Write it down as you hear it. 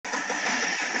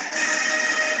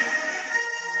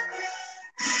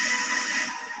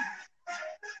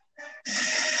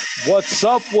What's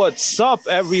up,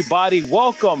 everybody?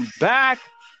 Welcome back.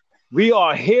 We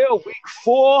are here, week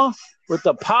 4, with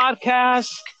the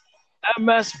podcast,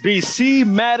 MSBC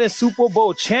Madden Super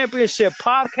Bowl Championship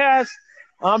Podcast.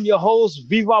 I'm your host,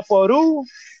 Viva Peru.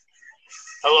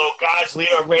 Hello, guys.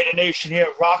 Leader of Raider Nation here,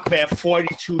 Rockman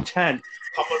 4210,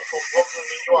 coming from Brooklyn,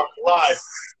 New York, live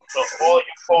to all your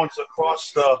phones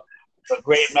across the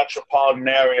great metropolitan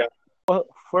area.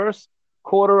 First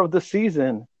quarter of the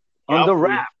season on the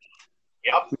wrap.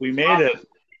 We made it.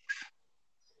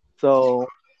 So,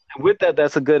 with that,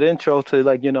 that's a good intro to,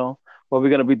 what we're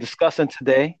going to be discussing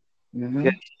today. Mm-hmm.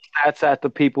 Get stats at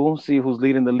the people, see who's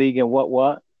leading the league and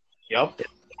what. Yep.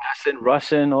 Passing,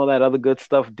 rushing, all that other good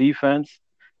stuff, defense.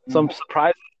 Some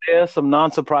surprises there, some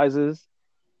non-surprises,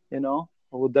 We'll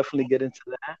definitely get into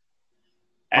that.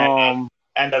 And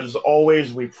as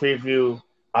always, we review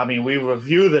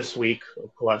this week,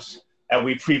 of course, and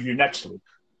we preview next week.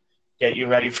 Get you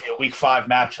ready for your week 5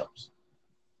 matchups.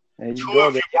 Two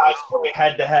of you guys play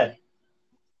head-to-head.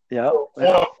 Yeah. 4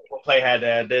 people play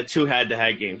head-to-head. They're 2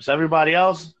 head-to-head games. Everybody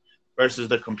else versus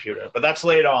the computer. But that's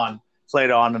later on. It's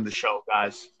later on in the show,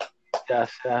 guys.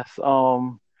 Yes.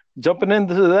 Jumping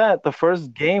into that, the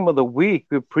first game of the week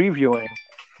we're previewing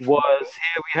was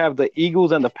here we have the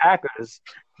Eagles and the Packers.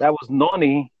 That was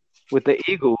Noni with the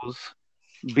Eagles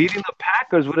beating the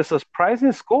Packers with a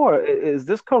surprising score. Is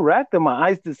this correct? Are my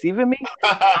eyes deceiving me?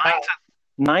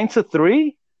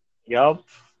 9-3? Yep.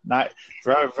 Not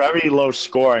very, very low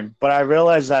scoring. But I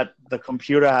realize that the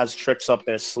computer has tricks up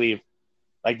their sleeve.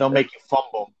 Like they'll make you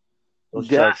fumble.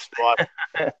 Yes.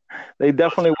 They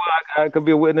definitely will. I could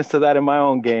be a witness to that in my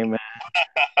own game,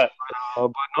 man.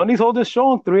 But Noni's holding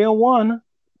strong, 3-1.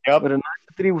 Yep. With a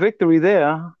 9-3 victory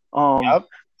there. Yep.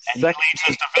 And he leads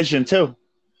his division too.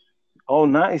 Oh,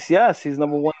 nice. Yes, he's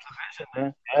number 1 division,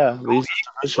 man. Yeah, leads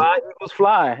his division. Eagles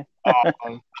fly.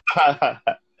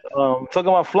 Talking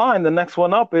about flying, the next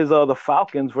one up is the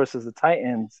Falcons versus the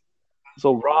Titans.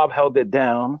 So Rob held it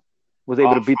down, was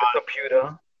able to beat the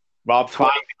computer. Rob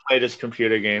finally played his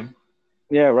computer game.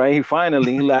 Yeah, right. He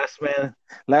finally, last man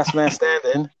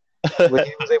standing. But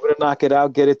he was able to knock it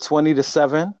out, get it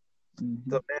 20-7. Mm-hmm.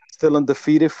 The man still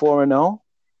undefeated, 4-0.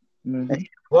 Mm-hmm. And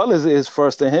well is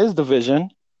first in his division.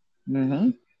 Mm-hmm.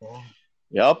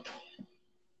 Yep.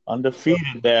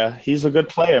 Undefeated there. He's a good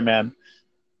player, man.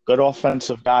 Good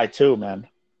offensive guy, too, man.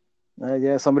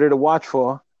 Yeah, somebody to watch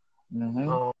for.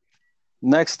 Mm-hmm.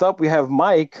 Next up, we have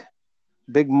Mike.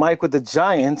 Big Mike with the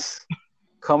Giants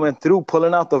coming through,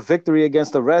 pulling out the victory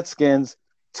against the Redskins,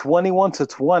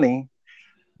 21-20,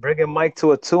 bringing Mike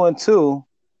to a 2-2.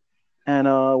 And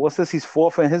what's this? He's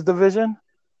 4th in his division?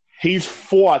 He's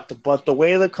 4th, but the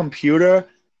way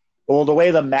the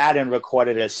way the Madden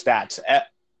recorded his stats,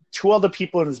 2 other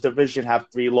people in his division have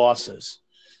 3 losses.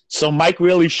 So Mike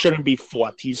really shouldn't be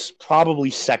 4th. He's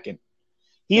probably 2nd.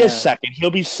 He is 2nd.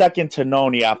 He'll be 2nd to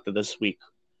Noni after this week.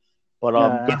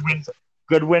 But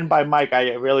good win by Mike.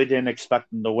 I really didn't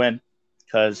expect him to win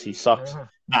because he sucks.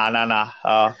 Nah.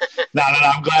 I'm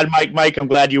glad, Mike. I'm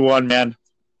glad you won, man.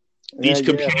 These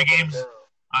computer games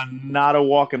are not a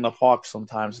walk in the park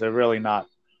sometimes. They're really not.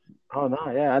 Oh,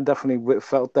 no, yeah. I definitely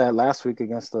felt that last week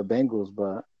against the Bengals,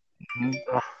 but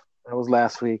that was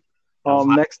last week.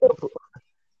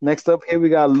 Next up here we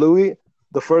got Louis.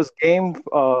 The first game,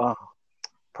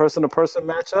 person-to-person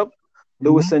matchup.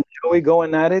 Lewis and Joey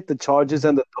going at it, the Chargers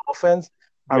and the Dolphins.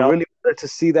 I really wanted to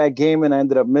see that game, and I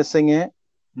ended up missing it.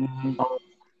 Mm-hmm.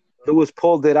 Lewis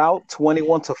pulled it out,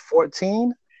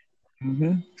 21-14,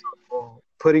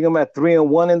 putting him at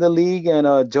 3-1 in the league,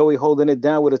 and Joey holding it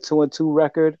down with a 2-2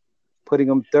 record, putting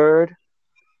him 3rd.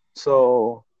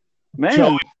 So, man,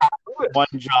 Joey had one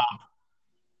job.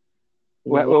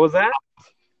 What was that?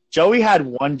 Joey had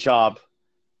one job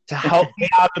to help me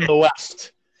out in the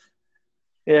West.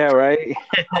 Yeah, right.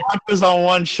 I was on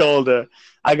one shoulder.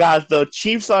 I got the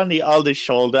Chiefs on the other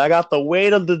shoulder. I got the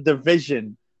weight of the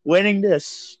division, winning this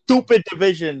stupid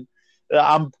division.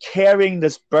 I'm carrying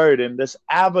this burden, this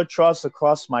albatross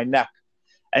across my neck.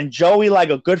 And Joey, like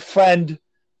a good friend,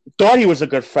 thought he was a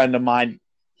good friend of mine.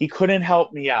 He couldn't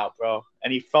help me out, bro.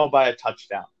 And he fell by a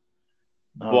touchdown.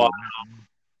 But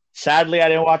sadly, I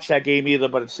didn't watch that game either,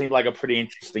 but it seemed like a pretty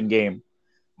interesting game.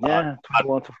 Yeah,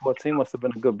 21-14 must have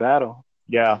been a good battle.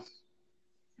 Yeah.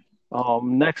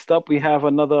 Next up, we have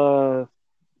another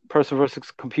person versus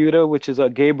computer, which is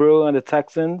Gabriel and the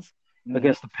Texans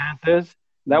against the Panthers.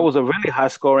 That was a really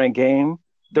high-scoring game,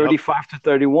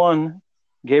 35-31.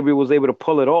 Gabriel was able to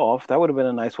pull it off. That would have been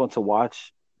a nice one to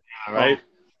watch. All right.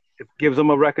 It gives him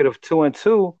a record of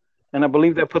 2-2, and I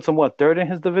believe that puts him, 3rd in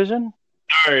his division?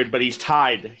 third, but he's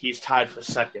tied. He's tied for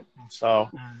second. So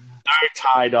third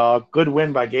tied. Good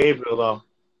win by Gabriel though.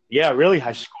 Yeah, really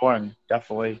high scoring.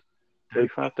 Definitely.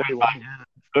 35-31. Yeah.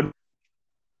 Good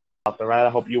out there, right? I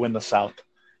hope you win the South.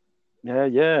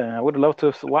 Yeah. I would love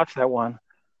to watch that one.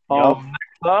 Yup.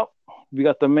 Next up, we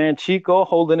got the man Chico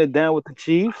holding it down with the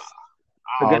Chiefs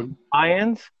against the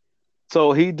Lions.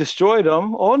 So he destroyed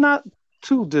them, or not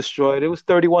too destroyed. It was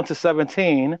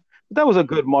 31-17. That was a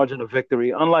good margin of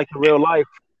victory, unlike in real life,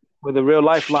 where the real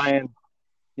life Lions,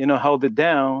 held it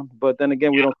down. But then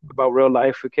again, we don't care about real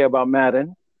life. We care about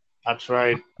Madden. That's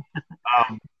right.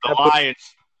 The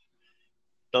Lions,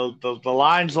 the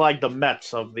Lions are like the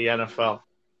Mets of the NFL.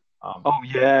 Oh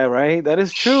yeah, right. That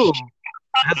is true.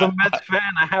 As a Mets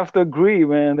fan, I have to agree,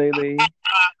 man. They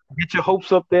get your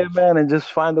hopes up there, man, and just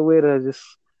find a way to just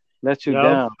let you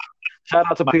down. Shout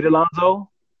out to Pete Alonso.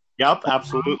 Yep,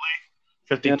 absolutely.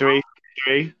 53.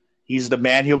 He's the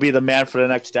man. He'll be the man for the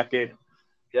next decade.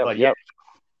 Yep. I was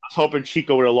hoping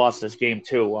Chico would have lost this game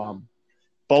too.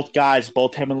 Both guys,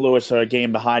 both him and Lewis, are a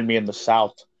game behind me in the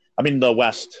South. I mean the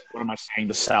West. What am I saying?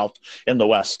 The South in the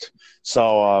West.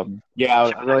 So I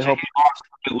really hope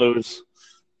you lose.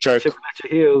 Jerk. Chipping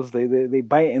at your heels. They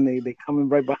bite and they coming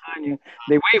right behind you.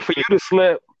 They wait for you to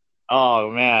slip. Oh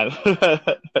man.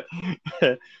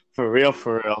 For real.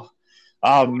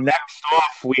 Next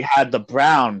off, we had the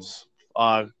Browns,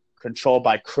 controlled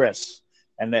by Chris,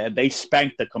 and they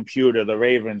spanked the computer, the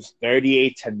Ravens,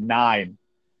 38-9.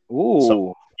 Ooh.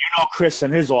 So, Chris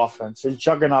and his offense, his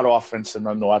juggernaut offense in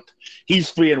the North.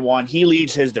 He's 3-1. He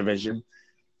leads his division.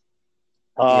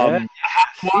 But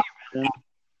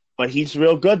he's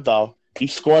real good though. He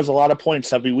scores a lot of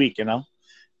points every week.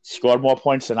 Scored more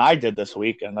points than I did this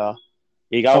week, and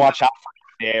you gotta watch out for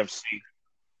the AFC.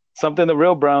 Something the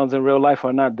real Browns in real life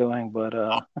are not doing, but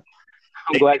I'm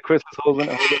glad Chris is holding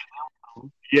it.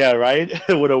 Yeah, right?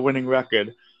 With a winning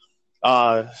record.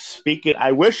 I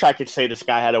wish I could say this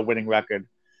guy had a winning record.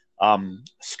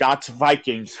 Scott's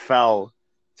Vikings fell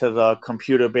to the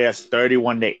Computer Bears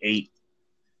 31-8.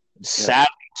 Sadly,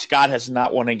 Scott has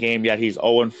not won a game yet. He's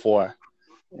 0-4.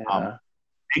 Yeah.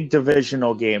 Big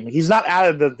divisional game. He's not out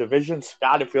of the division,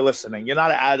 Scott. If you're listening, you're not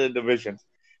out of the division.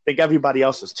 I think everybody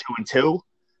else is 2-2.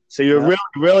 So you're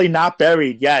really not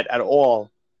buried yet at all.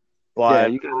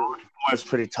 But it's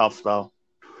pretty tough though.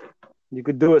 You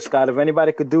could do it, Scott. If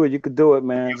anybody could do it, you could do it,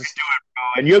 man. You could do it, bro.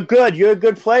 And you're good. You're a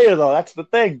good player though. That's the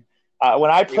thing. When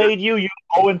I played you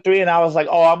 0-3, and I was like,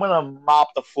 I'm gonna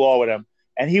mop the floor with him.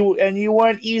 And you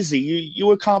weren't easy. You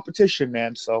were competition,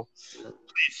 man. So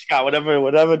please, Scott,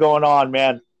 whatever going on,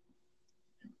 man.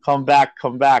 Come back.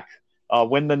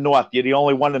 Win the North. You're the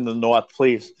only one in the North.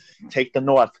 Please take the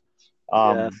North.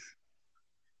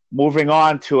 Moving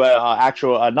on to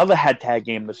another head tag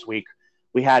game this week.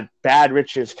 We had Bad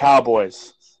Rich's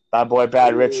Cowboys. Bad boy,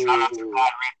 Bad Rich.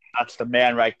 That's the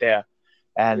man right there.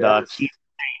 And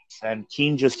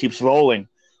Keen just keeps rolling,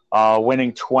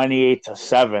 winning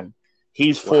 28-7.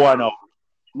 He's 4-0.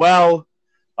 Well,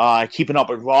 keeping up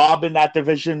with Rob in that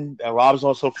division. Rob's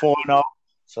also 4-0.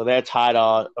 So they're tied.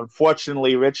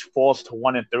 Unfortunately, Rich falls to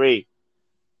 1-3.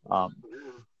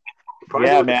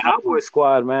 Man. Cowboys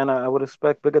squad, man. I would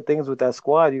expect bigger things with that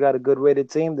squad. You got a good rated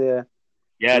team there.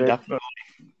 Yeah, definitely.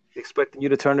 Expecting you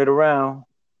to turn it around.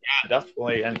 Yeah,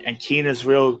 definitely. And Keen is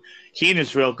real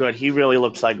good. He really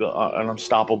looks like an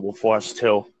unstoppable force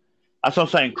too. That's what I'm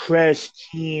saying. Chris,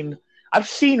 Keen. I've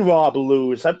seen Rob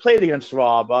lose. I played against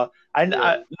Rob.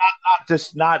 Not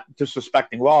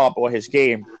disrespecting Rob or his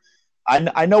game.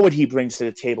 I know what he brings to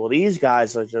the table. These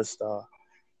guys are just.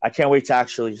 I can't wait to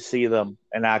actually see them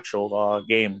in actual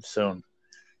game soon.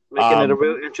 Making it a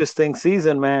real interesting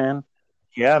season, man.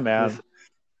 Yeah, man.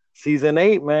 Season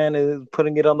 8, man, is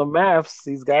putting it on the maps.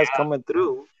 These guys coming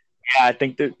through. Yeah, I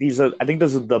think this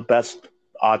is the best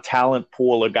talent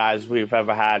pool of guys we've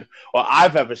ever had, or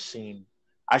I've ever seen.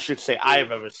 I should say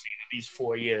I've ever seen in these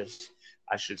 4 years.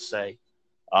 I should say.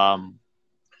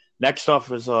 Next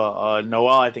off is Noel.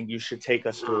 I think you should take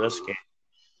us through this game.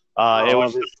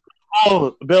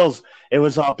 Bills. It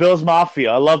was Bills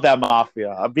Mafia. I love that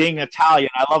Mafia. Being Italian,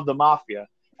 I love the Mafia,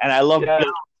 and I love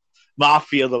Bills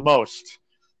Mafia the most.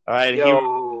 All right,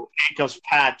 Jacob's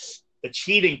Pats, the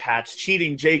cheating Pats,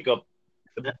 cheating Jacob,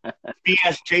 the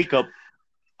BS Jacob.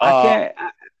 I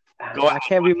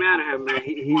can't be mad at him, man.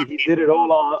 He did it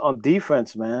all on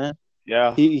defense, man.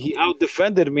 Yeah, he out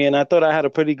defended me, and I thought I had a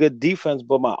pretty good defense,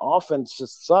 but my offense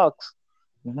just sucks.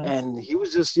 Mm-hmm. And he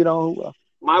was just,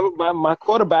 my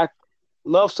quarterback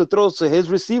loves to throw to his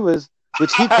receivers,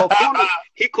 which he calls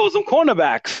them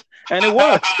cornerbacks, and it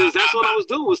works because that's what I was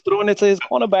doing, was throwing it to his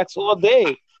cornerbacks all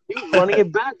day. He was running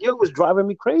it back. It was driving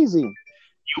me crazy.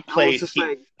 You I was played. just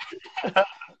like,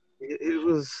 it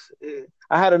was.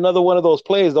 I had another one of those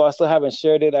plays though. I still haven't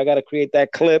shared it. I got to create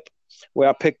that clip where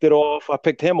I picked it off. I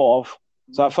picked him off,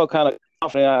 so I felt kind of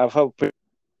confident. I felt pretty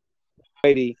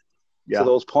ready to Yeah.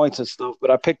 those points and stuff.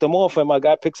 But I picked him off, and my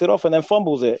guy picks it off and then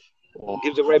fumbles it,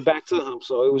 gives it right back to him.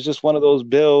 So it was just one of those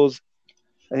Bills.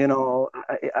 I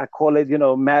call it,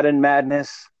 Madden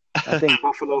madness. I think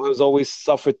Buffalo has always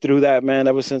suffered through that, man.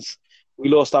 Ever since we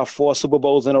lost our 4 Super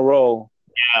Bowls in a row,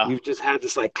 we've just had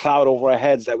this like cloud over our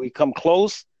heads that we come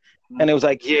close, and it was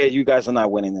like, yeah, you guys are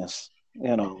not winning this,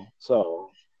 So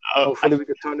hopefully we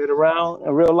can turn it around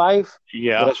in real life.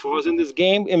 Yeah. But as far as in this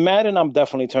game, in Madden, I'm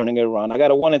definitely turning it around. I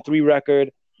got a 1-3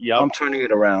 record. Yep. I'm turning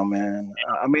it around, man.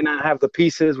 I may not have the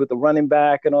pieces with the running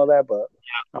back and all that, but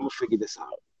I'm gonna figure this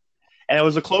out. And it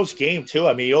was a close game, too.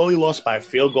 I mean, you only lost by a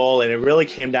field goal, and it really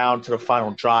came down to the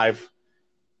final drive.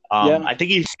 I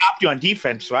think he stopped you on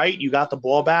defense, right? You got the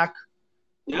ball back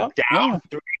down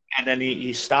 3, and then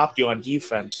he stopped you on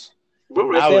defense. Bro,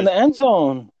 right there in the end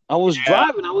zone. I was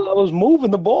driving. I was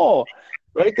moving the ball.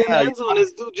 Right there in the end zone,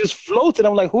 this dude just floated.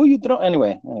 I'm like, who are you throwing?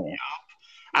 Anyway.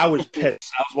 I was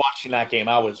pissed. I was watching that game.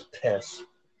 I was pissed.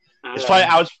 It's funny.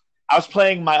 I was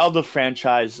playing my other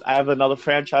franchise. I have another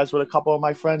franchise with a couple of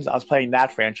my friends. I was playing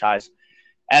that franchise.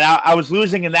 And I was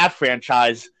losing in that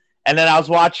franchise. And then I was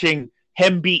watching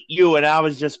him beat you, and I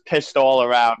was just pissed all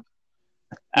around.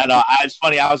 And it's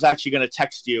funny. I was actually going to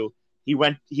text you. He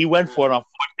went for it on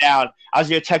 4th down. I was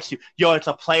going to text you, yo, it's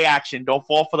a play action. Don't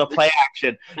fall for the play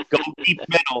action. Go deep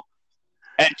middle.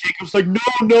 And Jacob's like,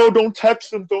 no, don't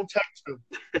text him. Don't text him.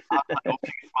 I'm like,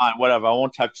 okay, fine, whatever. I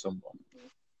won't text him.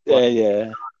 Yeah.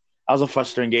 That was a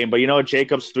frustrating game. But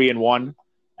Jacob's 3-1.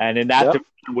 And in that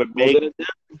division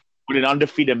with an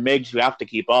undefeated Migs, you have to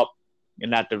keep up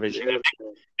in that division.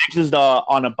 Migs is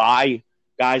on a bye.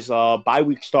 Guys, bye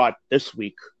week start this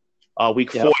week.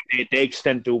 Week 4, they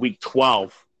extend to week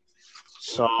 12.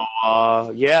 So,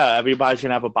 everybody's going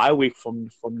to have a bye week from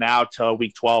now to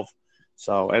week 12.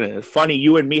 So, and it's funny,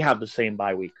 you and me have the same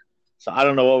bye week. So, I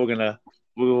don't know what we're going to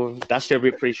 – that's going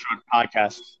to be a pretty short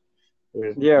podcast.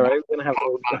 Yeah, right? We're going to have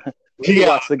to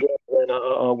watch the game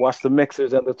and watch the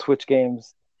mixers and the Twitch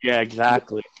games. Yeah,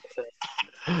 exactly.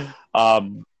 Then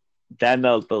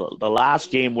the last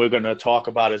game we're going to talk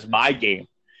about is my game.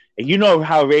 And you know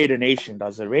how Raider Nation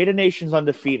does it. Raider Nation's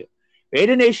undefeated.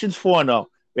 Raider Nation's 4-0.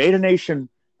 Raider Nation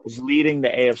is leading the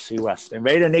AFC West. And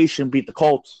Raider Nation beat the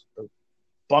Colts, the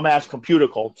bum-ass computer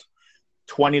Colts,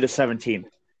 20-17.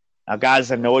 Now,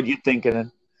 guys, I know what you're thinking.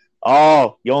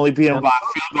 Oh, you only beat them by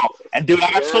a field goal. And, dude,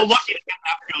 I got so lucky to get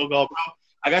that field goal, bro.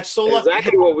 I got so lucky.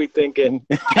 Exactly what we thinking.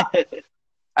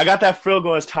 I got that field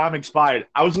goal as time expired.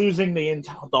 I was losing the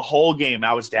whole game.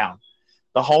 I was down.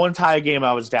 The whole entire game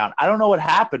I was down. I don't know what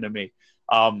happened to me.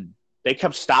 They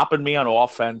kept stopping me on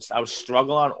offense. I was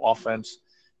struggling on offense.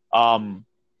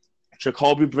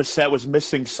 Jacoby Brissett was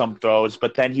missing some throws,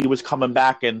 but then he was coming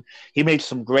back and he made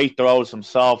some great throws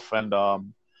himself. And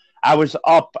I was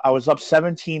up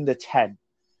 17-10.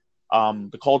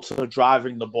 The Colts are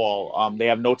driving the ball. They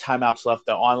have no timeouts left.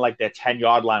 They're on like their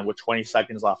 10-yard line with 20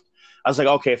 seconds left. I was like,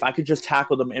 okay, if I could just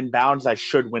tackle them inbounds, I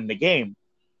should win the game.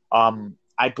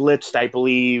 I blitzed, I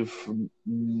believe,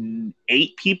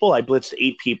 8 people. I blitzed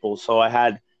 8 people. So I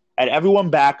had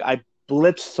everyone back. I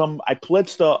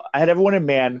had everyone in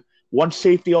man, 1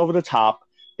 safety over the top.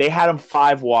 They had them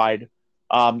 5 wide.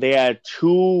 They had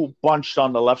 2 bunched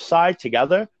on the left side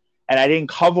together. And I didn't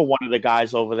cover one of the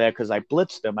guys over there because I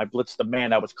blitzed them. I blitzed the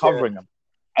man that was covering them.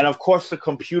 And, of course, the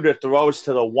computer throws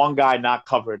to the one guy not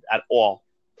covered at all.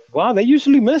 Wow, they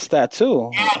usually miss that,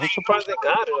 too. I'm surprised they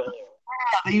got it.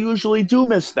 They usually do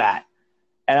miss that.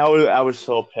 And I was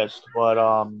so pissed. But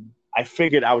I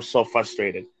figured I was so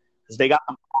frustrated because they got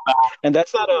them back. And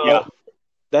that's not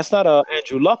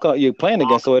Andrew Luck you're playing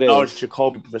against, so it is. No, it's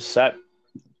Jacoby Brissett.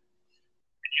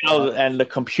 And the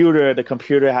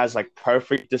computer has like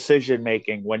perfect decision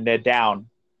making when they're down.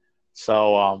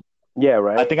 So yeah,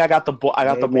 right. I think I got the ball. I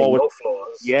got the ball with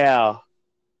yeah.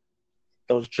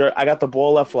 I got the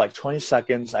ball left for like 20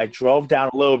 seconds. I drove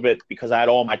down a little bit because I had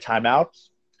all my timeouts.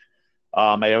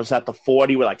 I was at the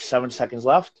 40 with like 7 seconds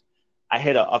left. I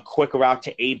hit a quick route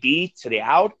to AB to the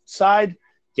outside,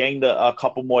 gained a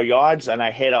couple more yards, and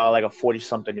I hit like a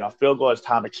 40-something yard field goal as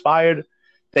time expired.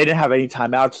 They didn't have any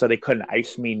timeouts, so they couldn't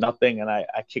ice me, nothing, and I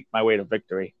kicked my way to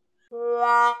victory.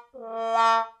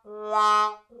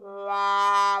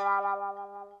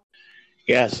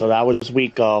 Yeah, so that was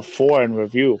week 4 in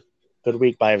review. Good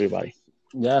week by everybody.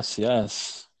 Yes,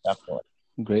 definitely.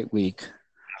 Great week.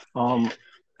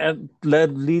 And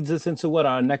that leads us into what,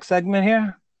 our next segment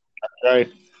here?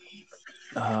 Right.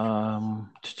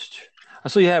 I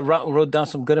saw you had wrote down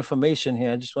some good information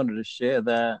here. I just wanted to share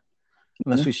that.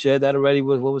 Unless we shared that already.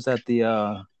 What was that?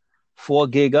 The 4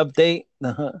 gig update?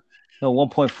 No,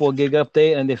 1.4 gig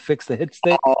update, and they fixed the hit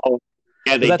stick. Oh,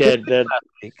 yeah, they did.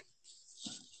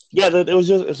 Yeah, it was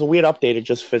a weird update. It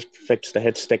just fixed the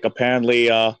hit stick. Apparently,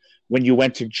 when you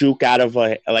went to juke out of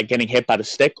like getting hit by the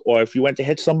stick, or if you went to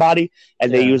hit somebody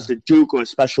and they used a juke or a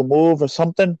special move or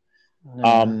something,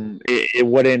 it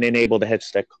wouldn't enable the hit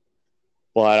stick.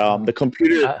 But the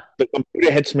computer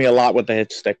hits me a lot with the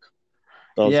hit stick.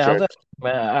 Man,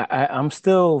 I'm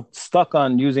still stuck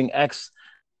on using X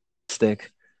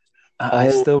stick.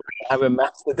 I still haven't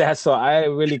mastered that, so I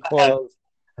really call.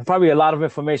 Probably a lot of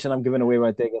information I'm giving away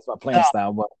right there against my playing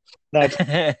style, but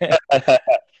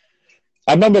I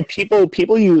remember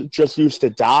people you just used to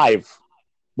dive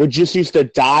would just used to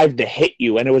dive to hit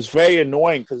you, and it was very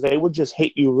annoying because they would just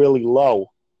hit you really low,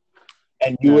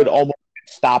 and you would almost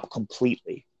stop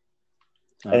completely.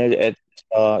 And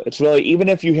it's really, even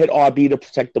if you hit RB to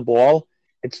protect the ball,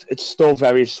 it's still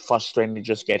very frustrating to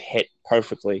just get hit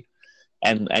perfectly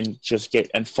and just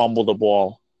fumble the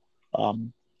ball.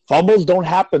 Fumbles don't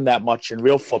happen that much in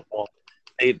real football.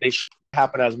 They shouldn't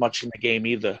happen as much in the game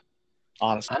either,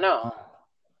 honestly. I know.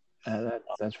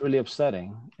 That's really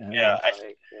upsetting. Yeah,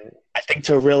 I think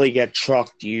to really get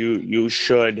trucked,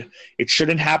 it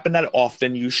shouldn't happen that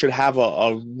often. You should have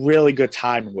a really good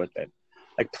timing with it,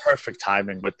 like perfect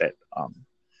timing with it.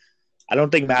 I don't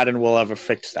think Madden will ever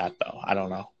fix that, though. I don't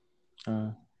know.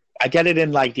 I get it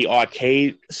in like the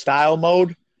arcade style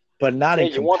mode, but not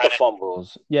in you want the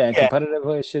fumbles. Yeah, in competitive,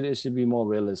 it should be more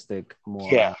realistic.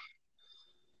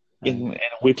 And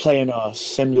we play in a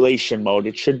simulation mode.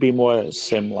 It should be more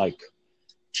sim-like.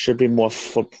 It should be more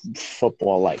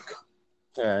football-like.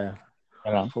 Yeah,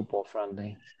 football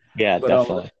friendly. Yeah,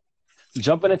 definitely.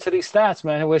 Jumping into these stats,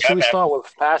 man. Where should we start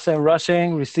with? Passing,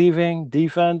 rushing, receiving,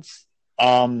 defense?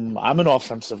 I'm an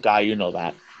offensive guy. You know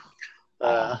that.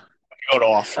 Go to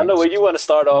offense. I know where you want to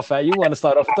start off at. You want to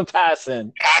start off with the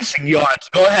passing. Passing yards.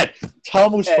 Go ahead. Tell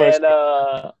them who's first.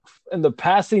 In the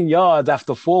passing yards,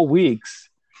 after 4 weeks,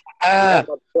 my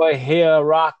boy here,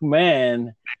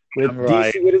 Rockman, with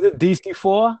DC. What is it?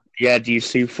 DC4? Yeah,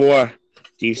 DC4.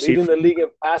 Leading the league in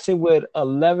passing with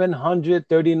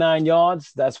 1,139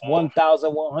 yards. That's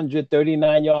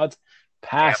 1,139 yards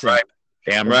passing.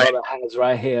 Damn right. Has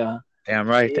right here. Damn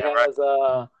right. He has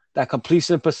that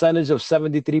completion percentage of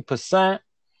 73%.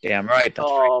 Damn right.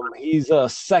 He's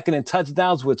second in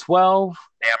touchdowns with 12.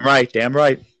 Damn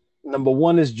right. Number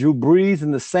 1 is Drew Brees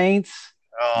in the Saints.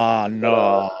 Oh,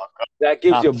 no. That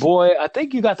gives your boy, I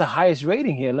think you got the highest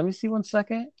rating here. Let me see 1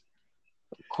 second.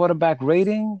 Quarterback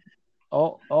rating.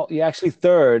 Oh, you're actually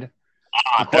third.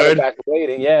 Quarterback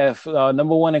rating. Yeah,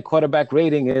 number 1 in quarterback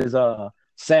rating is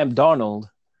Sam Darnold,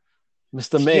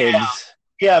 Mr. Miggs.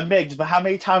 Yeah, Miggs, but how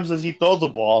many times does he throw the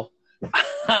ball?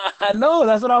 I know,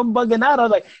 that's what I'm bugging out. I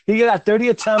was like, he got 30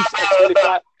 attempts and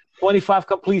 25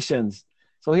 completions.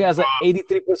 So he has an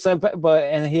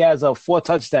 83%, and he has 4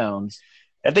 touchdowns.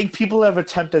 I think people have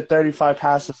attempted 35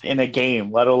 passes in a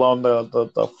game, let alone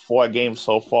the 4 games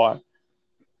so far.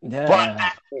 Yeah. But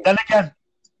then again,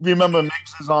 remember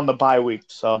Miggs is on the bye week,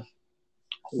 so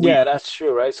that's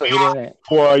true, right? So he didn't.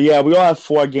 We all have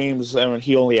 4 games, and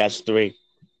he only has 3.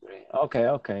 Okay,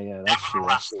 yeah, that's true.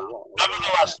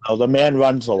 Nevertheless, though, the man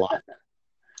runs a lot.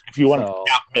 If you want to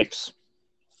count Miggs.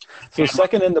 So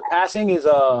second in the passing is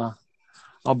our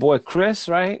boy Chris,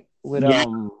 right? With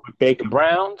Baker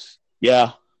Browns.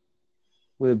 Yeah.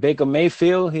 With Baker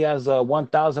Mayfield, he has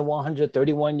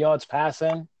 1,131 yards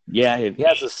passing. Yeah, he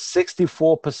has a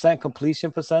 64%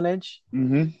 completion percentage.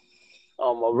 Mm-hmm.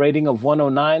 A rating of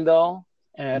 109 though,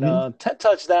 and 10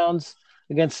 touchdowns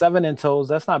against 7 in-toes.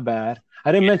 That's not bad.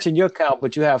 I didn't mention your count,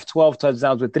 but you have 12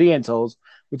 touchdowns with 3 in-toes,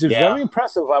 which is very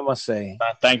impressive, I must say.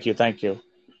 Thank you.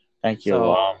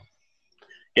 So,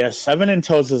 7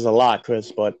 in-toes is a lot,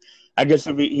 Chris, but I guess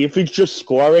if it's just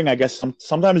scoring, I guess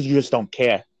sometimes you just don't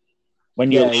care.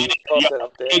 When you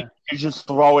just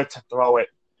throw it to throw it.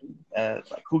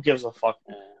 Like, who gives a fuck?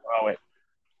 Throw it.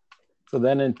 So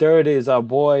then in third is our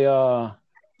boy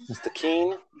Mr.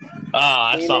 Keene.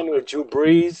 Keenan with Drew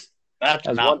Brees. That's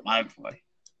not my boy.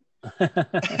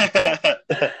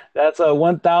 That's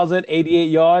 1,088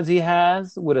 yards he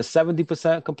has with a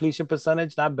 70% completion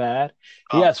percentage. Not bad.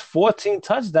 He has 14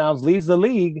 touchdowns, leads the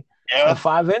league, and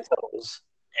 5 in-toes.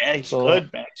 Yeah, he's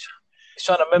good, man. He's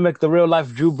trying to mimic the real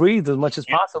life Drew Brees as much as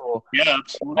possible. Yeah,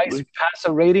 absolutely. Nice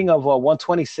passer rating of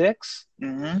 126.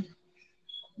 Mm-hmm.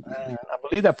 I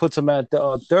believe that puts him at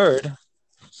third.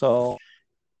 So,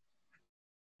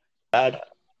 bad.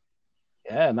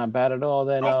 Yeah, not bad at all.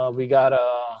 Then we got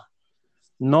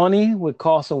Noni with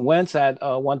Carson Wentz at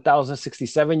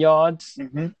 1,067 yards,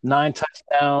 Mm-hmm. 9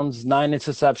 touchdowns, 9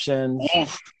 interceptions,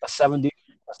 Oof. a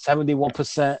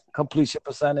 71% completion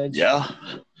percentage, Yeah.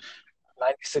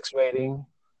 96 rating.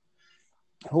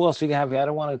 Who else we have here? I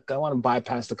want to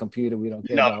bypass the computer. We don't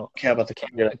care No, about. don't care about the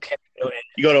computer. Can't,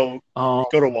 You um,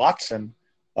 go to Watson.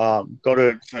 Go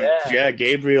to yeah,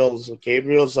 Gabriel's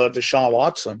Deshaun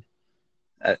Watson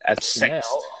at 6. yeah,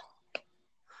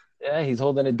 yeah. He's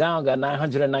holding it down. Got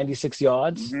 996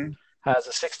 yards. Mm-hmm. Has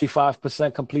a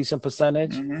 65% completion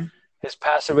percentage. Mm-hmm. His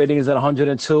passer rating is at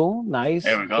 102. Nice.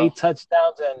 There we go. 8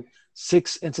 touchdowns and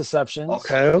 6 interceptions.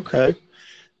 Okay.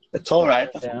 That's all right.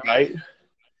 That's all right.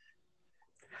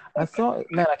 I thought,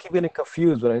 man, I keep getting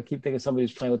confused, but I keep thinking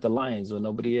somebody's playing with the Lions when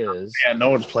nobody is. Yeah, no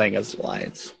one's playing as the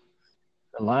Lions.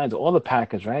 The Lions, all the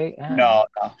Packers, right? Yeah. No.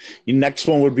 Your next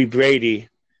one would be Brady,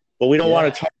 but we don't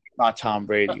want to talk about Tom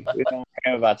Brady. We don't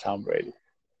care about Tom Brady.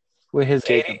 With his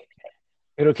Jacob. 80,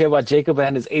 we don't care about Jacob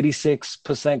and his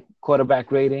 86%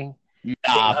 quarterback rating.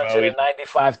 Nah, bro.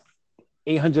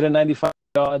 895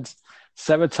 yards,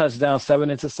 7 touchdowns, 7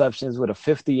 interceptions with a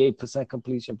 58%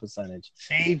 completion percentage.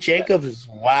 See, Jacob is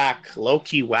whack,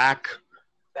 low-key whack.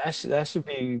 That should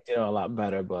be a lot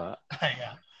better, but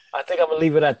Yeah. I think I'm gonna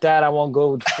leave it at that. I won't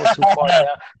go too far down.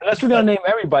 Unless we're gonna name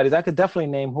everybody. I could definitely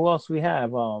name who else we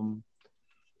have.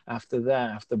 After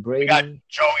that, after Brady, We got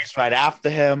Joey's right after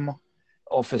him.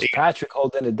 or Fitzpatrick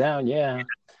holding it down. Yeah,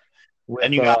 with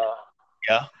And you got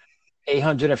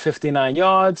 859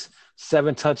 yards,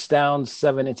 7 touchdowns,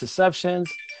 7 interceptions.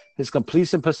 His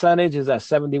completion percentage is at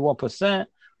 71%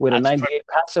 with a 98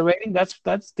 passer rating. That's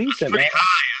decent. pretty man.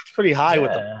 high. It's pretty high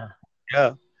with them.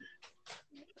 Yeah,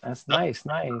 that's nice.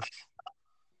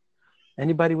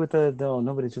 Anybody with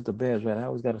nobody's with the Bears, right? I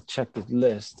always got to check the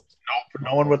list. Nope,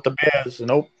 no one with the Bears.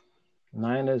 Nope.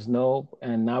 Niners, nope.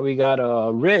 And now we got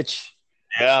Rich.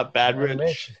 Yeah, bad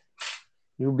Rich.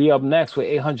 You'll be up next with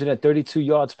 832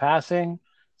 yards passing,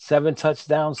 7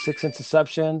 touchdowns, 6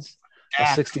 interceptions, a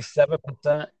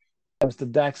 67%.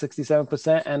 Mr. Dak,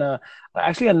 67%, and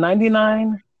actually a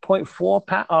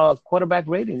 99.4 quarterback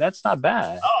rating. That's not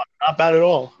bad. Oh, not bad at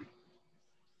all.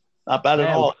 Not bad at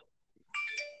all.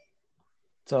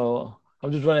 So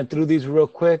I'm just running through these real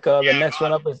quick. The next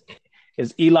one up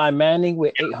is Eli Manning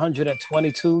with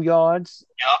 822 yards.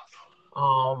 Yep.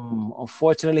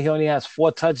 Unfortunately, he only has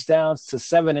 4 touchdowns to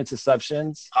 7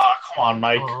 interceptions. Oh, come on,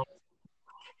 Mike.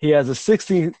 He has a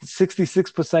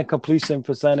 66% completion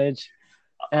percentage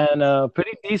and a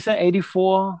pretty decent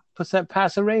 84%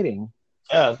 passer rating.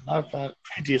 Yeah, not bad.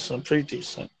 Pretty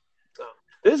decent. So,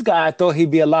 this guy, I thought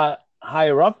he'd be a lot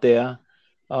higher up there.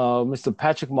 Mr.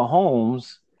 Patrick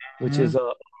Mahomes, which is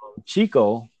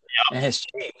Chico, and his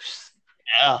Chiefs.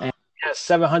 Yeah. And he has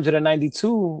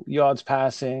 792 yards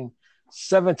passing,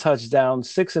 7 touchdowns,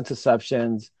 6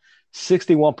 interceptions,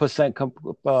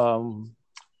 61%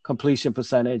 completion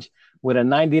percentage with a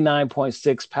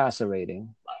 99.6 passer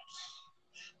rating.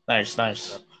 Nice.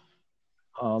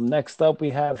 Next up we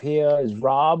have here is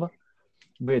Rob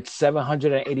with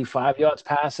 785 yards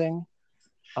passing,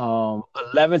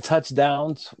 11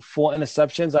 touchdowns, 4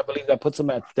 interceptions. I believe that puts him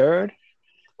at third.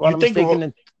 I'm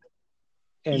mistaken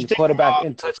in quarterback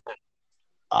in touchdown.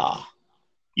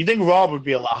 You think Rob would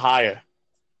be a lot higher,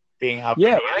 being how he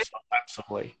is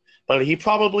offensively, but he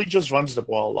probably just runs the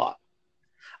ball a lot.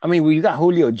 I mean, you got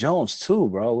Julio Jones too,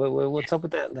 bro. What's up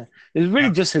with that? It's really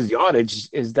just his yardage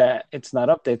is that it's not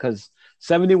up there because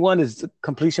 71 is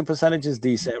completion percentage is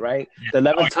decent, right? The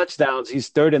 11 touchdowns, he's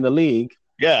third in the league.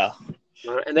 Yeah.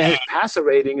 And then his passer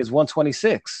rating is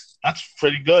 126. That's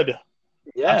pretty good.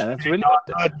 Yeah, that's really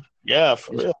good. Yeah,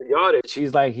 for real. Yardage,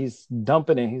 he's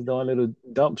dumping it. He's doing little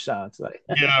dump shots. Like,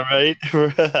 yeah, right? Bro,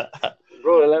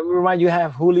 let me remind you,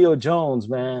 have Julio Jones,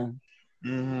 man.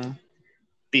 Mm-hmm.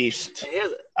 Beast.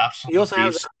 He also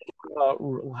has,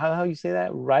 how you say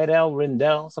that?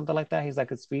 Rendell, something like that. He's like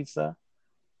a speedster.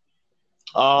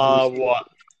 What?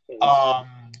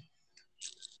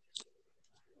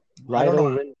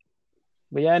 Rendell.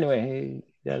 But yeah, anyway, he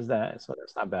does that, so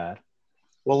that's not bad.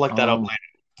 We'll look that up later.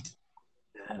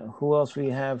 Who else we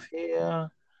have here?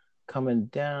 Coming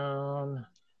down.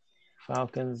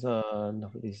 Falcons,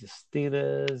 nobody's the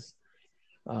Steelers.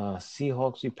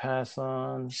 Seahawks we pass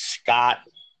on. Scott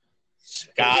is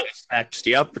next.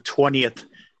 Yep, the 20th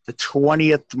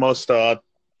most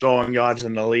throwing yards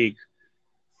in the league.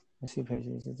 Let's see.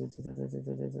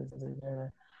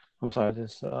 I'm sorry.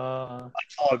 That's all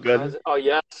good. Oh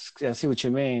yes, I see what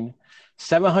you mean.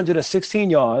 716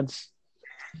 yards,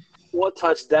 4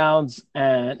 touchdowns,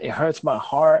 and it hurts my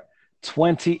heart.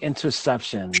 20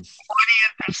 interceptions. 20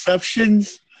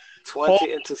 interceptions.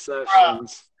 20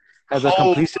 interceptions. has a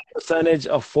completion percentage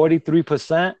of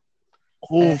 43%.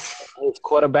 Oof. His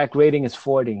quarterback rating is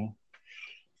 40.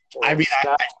 I mean,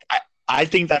 I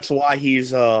think that's why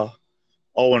he's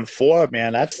 0-4,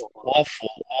 man. That's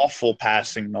awful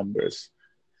passing numbers.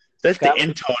 That's the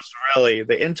intos, really.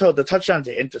 The touchdown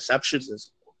to interceptions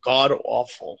is god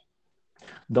awful.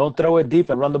 Don't throw it deep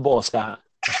and run the ball, Scott.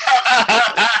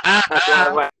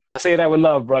 I say that with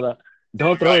love, brother.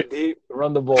 Don't throw it deep,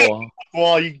 run the ball.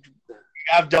 Well, you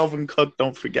have Delvin Cook.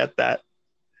 Don't forget that.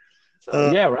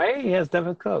 So, yeah, right? He has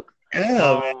Devin Cook.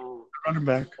 Yeah, running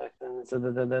back.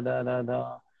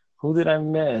 Who did I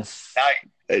miss?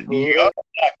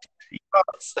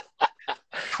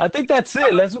 I think that's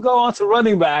it. Let's go on to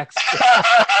running backs.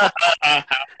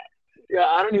 Yeah,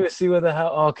 I don't even see what the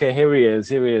hell. Okay, here he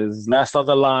is. Last on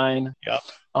the line. Yep.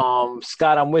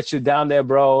 Scott, I'm with you down there,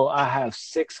 bro. I have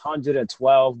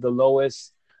 612, the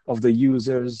lowest of the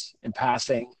users in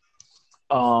passing.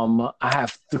 I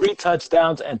have 3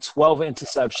 touchdowns and 12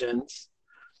 interceptions.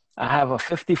 I have a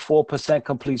 54%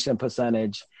 completion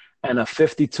percentage and a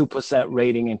 52%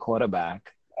 rating in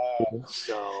quarterback.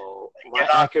 So my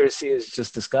accuracy is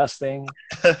just disgusting.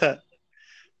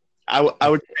 I would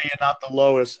say you're not the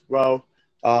lowest, bro.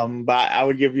 But I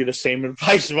would give you the same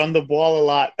advice: run the ball a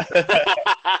lot.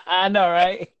 I know,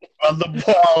 right? Run the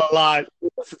ball a lot.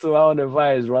 Listen to our own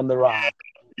advice: run the rock.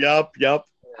 Yep.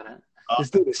 This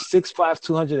dude is 6'5",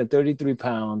 233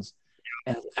 pounds,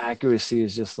 and his accuracy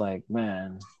is just like,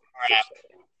 man.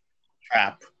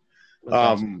 Crap.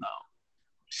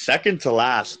 Second to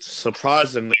last,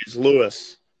 surprisingly, is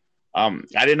Lewis. I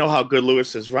didn't know how good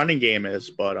Lewis's running game is,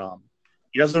 but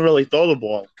he doesn't really throw the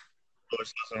ball.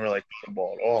 Lewis doesn't really throw the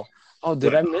ball at all. Oh,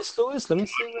 did I miss Lewis? Let me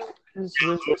see.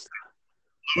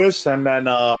 Lewis and then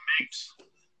Miggs.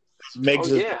 Miggs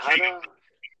is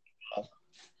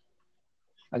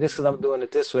I guess because I'm doing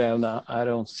it this way, I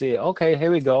don't see it. Okay,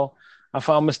 here we go. I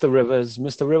found Mr. Rivers.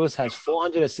 Mr. Rivers has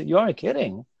 400. You aren't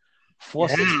kidding.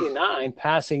 469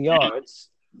 passing yards.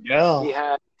 Yeah. He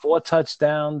had 4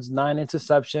 touchdowns, 9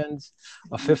 interceptions,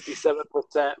 a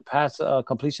 57% pass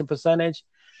completion percentage,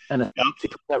 and a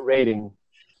 50% rating.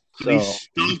 So, he's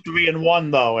still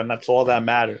 3-1 though, and that's all that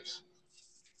matters.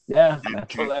 Yeah,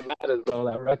 that's all that matters, bro.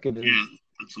 That record is. Yeah,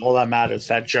 that's all that matters.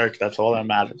 That jerk, that's all that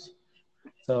matters.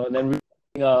 So and then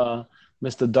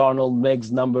Mr. Darnold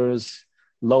Miggs numbers,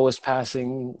 lowest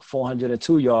passing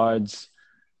 402 yards,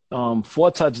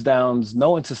 4 touchdowns,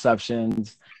 no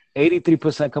interceptions,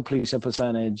 83% completion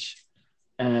percentage,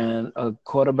 and a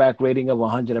quarterback rating of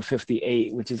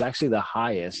 158, which is actually the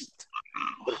highest.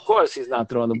 But of course, he's not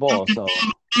throwing the ball. So,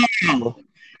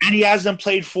 and he hasn't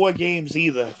played 4 games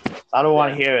either. I don't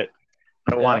want to hear it.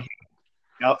 I don't want to hear it.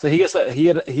 Yep. So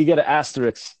he get an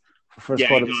asterisk for first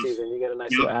part of the season. You get a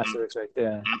nice little asterisk right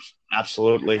there.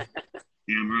 Absolutely.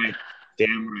 Damn right.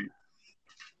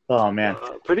 Oh man,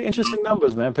 pretty interesting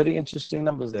numbers, man. Pretty interesting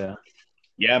numbers there.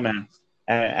 Yeah, man.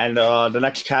 And the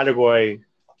next category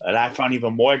that I found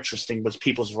even more interesting was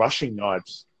people's rushing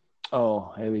yards.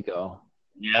 Oh, here we go.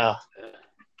 Yeah.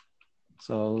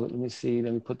 So let me see.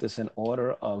 Let me put this in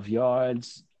order of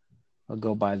yards. I'll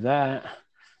go by that.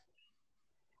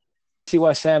 See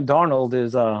why Sam Darnold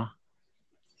is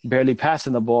barely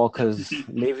passing the ball because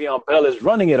Le'Veon Bell is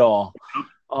running it all.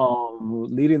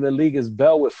 Leading the league is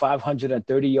Bell with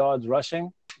 530 yards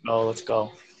rushing. Oh, let's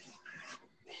go.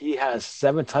 He has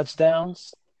 7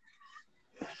 touchdowns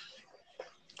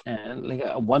and like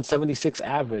a 176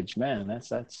 average. Man,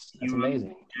 that's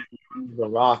amazing. The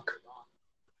Rock.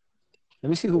 Let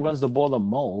me see who runs the ball the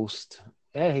most.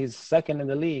 Yeah, he's second in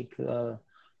the league.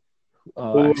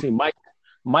 Actually,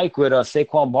 Mike with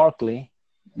Saquon Barkley.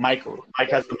 Mike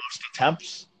has the most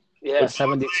attempts. Yeah,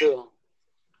 72.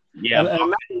 Yeah, and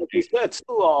like you said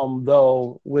too.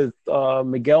 Though with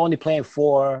Miguel only playing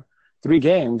 3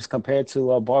 games compared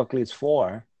to Barkley's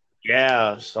 4.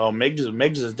 Yeah, so Miggs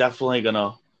is definitely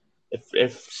gonna.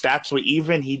 If stats were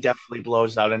even, he definitely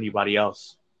blows out anybody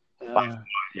else.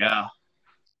 Yeah.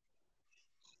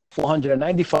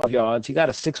 495 yards. He got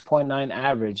a 6.9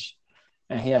 average,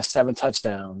 and he has 7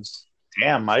 touchdowns.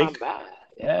 Damn, Mike. Not bad.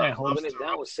 Yeah, holding it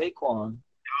down with Saquon.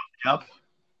 Yep.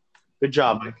 Good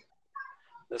job, Mike.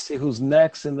 Let's see who's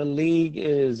next in the league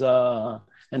is and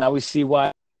now we see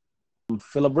why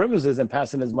Phillip Rivers isn't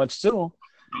passing as much too,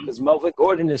 because Melvin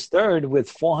Gordon is third with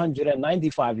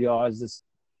 495 yards.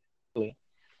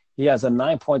 He has a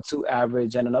 9.2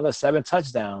 average and another 7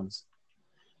 touchdowns.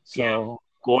 So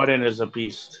Gordon is a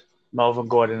beast. Melvin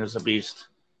Gordon is a beast.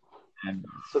 And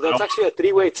so that's actually a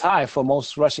 3-way tie for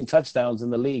most rushing touchdowns in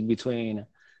the league between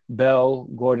Bell,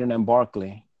 Gordon, and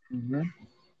Barkley. Mm-hmm.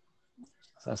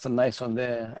 So that's a nice one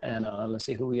there. And let's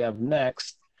see who we have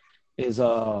next. is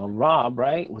Rob,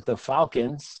 right, with the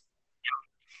Falcons.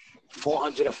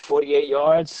 448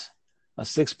 yards, a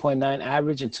 6.9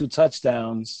 average, and 2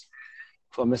 touchdowns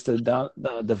for Mr.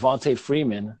 Devontae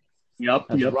Freeman. Yep.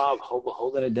 That's Rob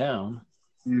holding it down.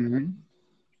 Mm-hmm.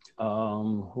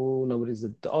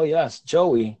 Oh yes,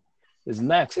 Joey is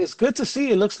next. It's good to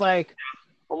see. It looks like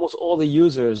almost all the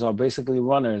users are basically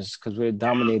runners because we're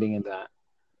dominating in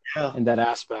that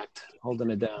aspect, holding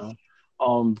it down.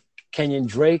 Kenyon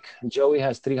Drake, Joey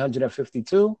has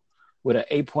 352 with an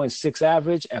 8.6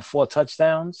 average and 4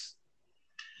 touchdowns.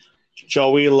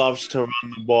 Joey loves to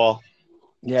run the ball.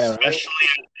 Yeah, especially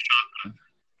right.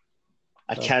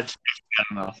 I can't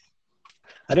enough.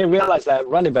 I didn't realize that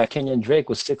running back Kenyon Drake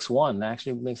was 6'1". That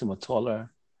actually makes him taller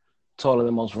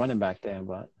than most running back there.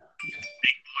 But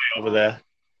over there.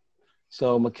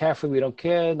 So McCaffrey, we don't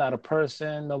care. Not a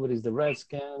person. Nobody's the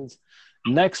Redskins.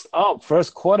 Next up,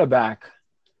 first quarterback.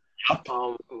 I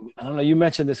don't know. You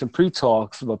mentioned this in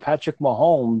pre-talks, but Patrick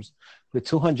Mahomes with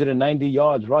 290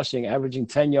 yards rushing, averaging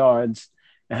 10 yards,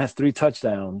 and has 3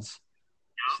 touchdowns.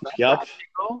 Yep.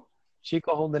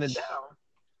 Chico holding it down.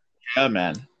 Yeah,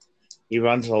 man. He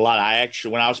runs a lot.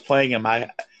 When I was playing him,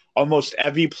 almost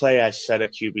every play I set a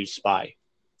QB spy.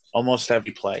 Almost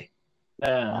every play.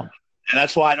 Yeah. And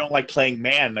that's why I don't like playing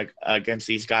man against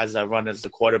these guys that run as the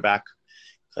quarterback.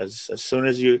 Because as soon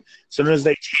as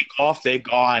they take off, they're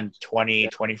gone 20,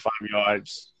 25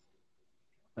 yards.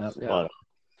 Yeah. But,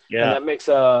 yeah. And that makes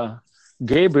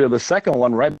Gabriel the second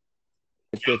one, right?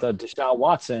 With Deshaun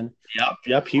Watson.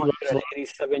 Yep. He runs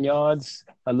 87 yards,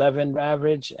 11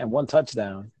 average, and 1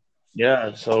 touchdown.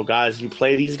 Yeah. So, guys, you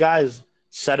play these guys,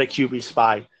 set a QB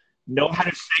spy. Know how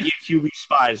to set your QB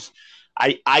spies.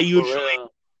 I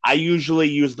usually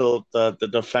use the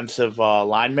defensive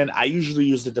lineman. I usually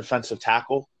use the defensive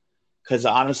tackle because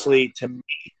honestly, to me,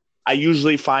 I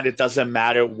usually find it doesn't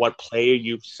matter what player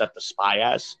you set the spy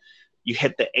as. You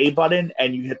hit the A button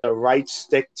and you hit the right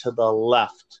stick to the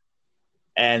left,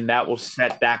 and that will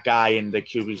set that guy in the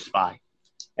QB spy.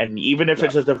 And even if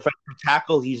it's a defensive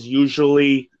tackle, he's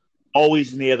usually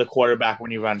always near the quarterback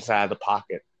when he runs out of the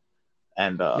pocket.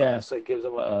 And so it gives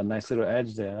him a nice little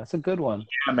edge there. That's a good one.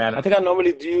 Yeah, man. I think I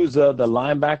normally use the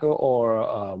linebacker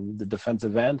or the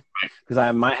defensive end because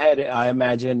in my head I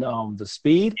imagine the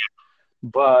speed.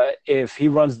 But if he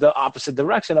runs the opposite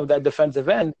direction of that defensive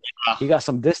end, he got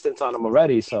some distance on him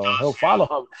already, so he'll follow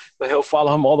him. But he'll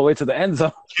follow him all the way to the end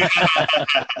zone.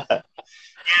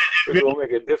 It will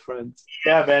make a difference.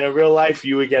 Yeah, man. In real life,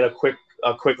 you would get a quick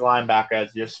linebacker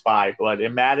as your spy, but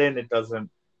in Madden, it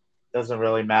doesn't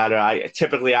really matter.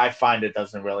 I find it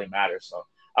doesn't really matter. So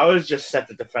I always just set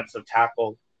the defensive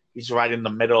tackle. He's right in the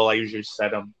middle. I usually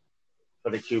set him for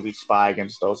the QB spy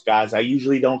against those guys. I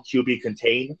usually don't QB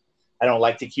contain. I don't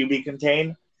like to QB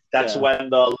contain. That's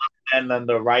when the left end and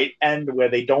the right end, where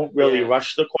they don't really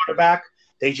rush the quarterback,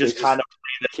 they just kind of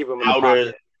play the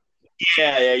outer.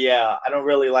 Yeah. I don't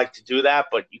really like to do that,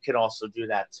 but you can also do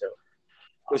that too.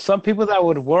 With some people that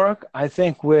would work, I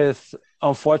think with,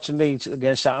 unfortunately,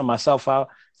 again, shouting myself out,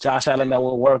 Josh Allen, that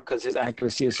will work because his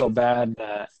accuracy is so bad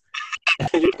that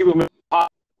you give him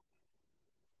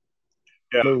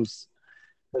loose.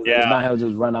 Yeah. Not he'll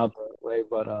just run out the way.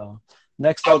 But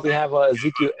next up, we have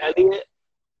Ezekiel Elliott,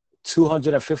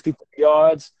 250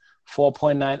 yards,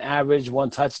 4.9 average, 1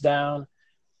 touchdown.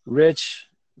 Rich,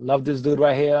 love this dude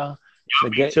right here. So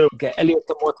get Elliott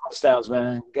some more touchdowns,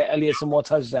 man. Get Elliott some more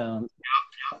touchdowns.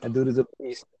 That dude is a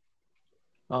beast.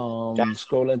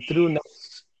 Scrolling through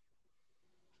next.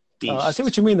 I see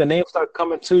what you mean. The names start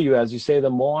coming to you as you say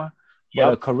them more.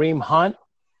 But Kareem Hunt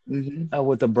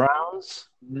with the Browns.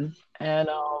 Mm-hmm. And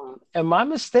am I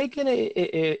mistaken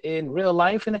in real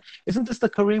life? And isn't this the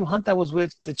Kareem Hunt that was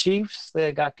with the Chiefs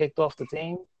that got kicked off the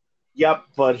team? Yep,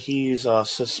 but he's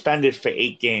suspended for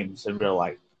 8 games in real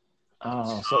life.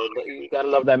 Oh, so you gotta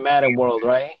love that Madden world,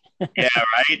 right? Yeah,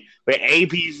 right. But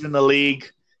AB's in the league.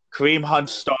 Kareem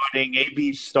Hunt's starting.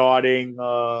 AB's starting.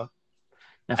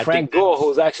 And Frank Gore,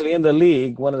 who's actually in the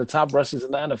league, one of the top rushers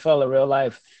in the NFL in real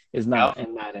life, is not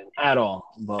in Madden at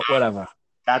all. But whatever.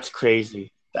 That's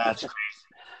crazy.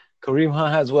 Kareem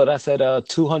Hunt has what I said,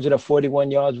 241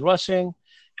 yards rushing.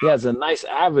 He has a nice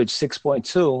average,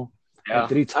 6.2, and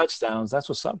 3 touchdowns. That's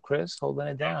what's up, Chris. Holding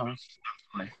it down.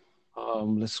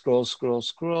 Let's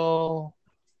scroll.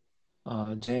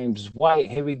 James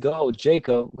White. Here we go.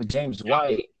 Jacob with James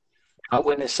White. I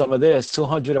witnessed some of this.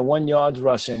 201 yards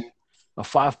rushing, a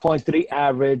 5.3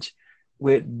 average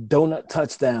with donut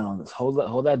touchdowns. Hold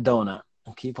that donut.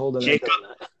 Keep holding that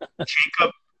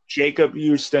donut. Jacob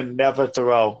used to never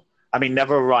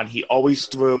run. He always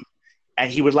threw,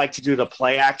 and he would like to do the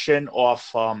play action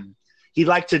off He'd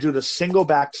like to do the single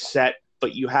back set,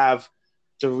 but you have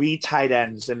 3 tight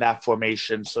ends in that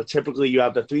formation. So typically you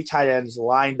have the 3 tight ends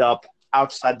lined up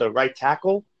outside the right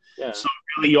tackle. Yeah. So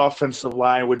really, the offensive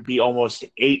line would be almost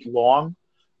 8 long,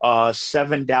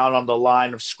 7 down on the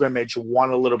line of scrimmage, 1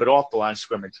 a little bit off the line of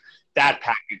scrimmage. That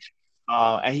package.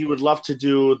 And he would love to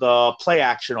do the play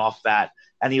action off that.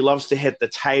 And he loves to hit the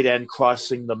tight end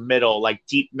crossing the middle, like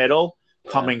deep middle,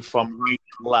 coming from right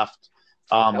to left.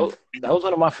 That was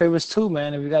one of my favorites too,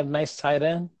 man. If you got a nice tight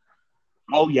end.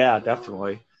 Oh, yeah,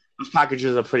 definitely. Those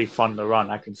packages are pretty fun to run.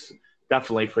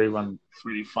 Definitely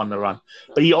pretty fun to run.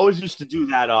 But he always used to do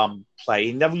that play.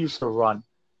 He never used to run.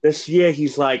 This year,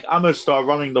 he's like, I'm going to start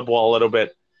running the ball a little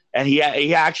bit. And he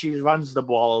actually runs the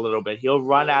ball a little bit. He'll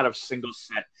run out of single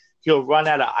set. He'll run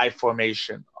out of I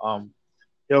formation.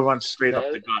 He'll run straight up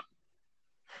the gut.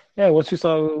 Yeah,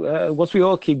 once we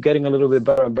all keep getting a little bit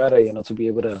better and better, to be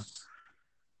able to,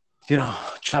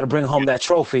 try to bring home that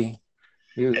trophy,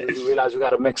 you realize we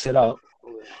got to mix it up.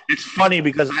 It's funny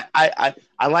because I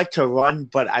like to run,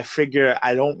 but I figure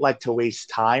I don't like to waste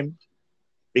time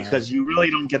because you really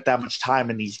don't get that much time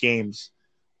in these games.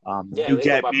 You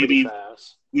get maybe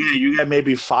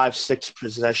 5-6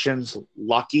 possessions.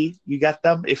 Lucky you get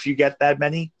them if you get that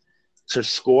many to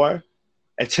score.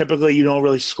 And typically you don't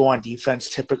really score on defense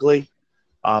typically.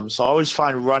 So I always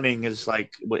find running is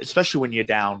like, especially when you're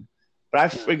down. But I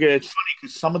figure it's funny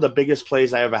because some of the biggest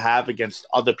plays I ever have against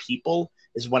other people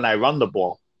is when I run the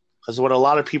ball. Because what a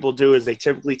lot of people do is they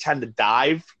typically tend to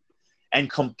dive and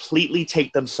completely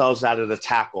take themselves out of the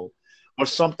tackle. Or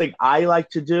something I like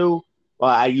to do,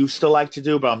 I used to like to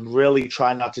do, but I'm really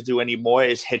trying not to do anymore,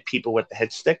 is hit people with the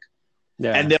hit stick.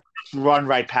 Yeah. And they'll just run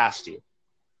right past you.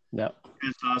 Yeah.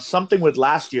 Something with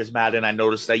last year's Madden, I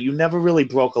noticed that you never really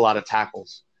broke a lot of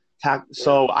tackles.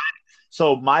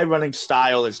 So my running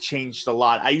style has changed a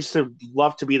lot. I used to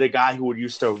love to be the guy who would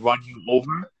used to run you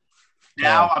over.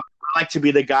 Now I like to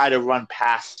be the guy to run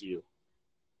past you.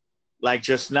 Like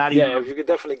just not even. Yeah, if you could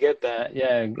definitely get that,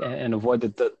 and avoid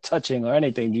the touching or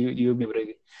anything, you'll be able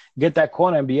to get that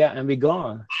corner and be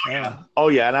gone. Yeah. Oh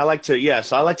yeah, and I like to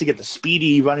so I like to get the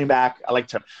speedy running back. I like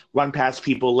to run past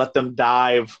people, let them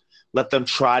dive, let them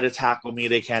try to tackle me.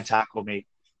 They can't tackle me.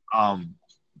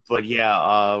 But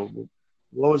yeah,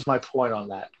 what was my point on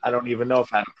that? I don't even know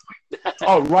if I had a point.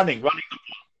 Oh, running the ball.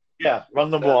 Yeah,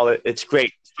 run the ball. It's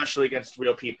great, especially against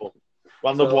real people.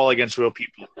 Run the ball against real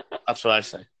people. That's what I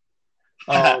say.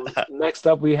 Next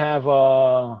up, we have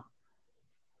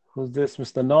who's this?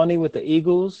 Mr. Noni with the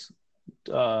Eagles.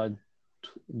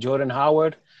 Jordan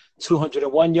Howard,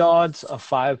 201 yards, a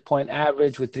 5-point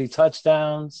average with 3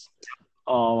 touchdowns.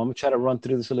 I'm gonna try to run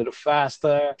through this a little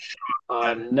faster.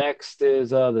 Next is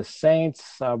the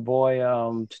Saints. Our boy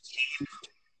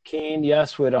Keane,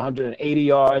 yes, with 180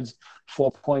 yards,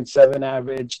 4.7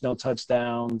 average, no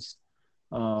touchdowns.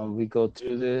 We go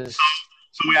through this.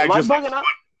 So we just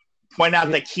point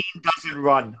out that Keane doesn't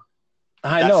run.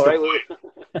 I know, right?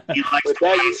 He likes to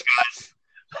pass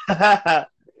guys.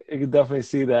 You can definitely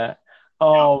see that.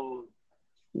 Am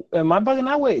I bugging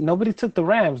out? Wait, nobody took the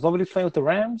Rams. Nobody's playing with the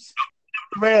Rams?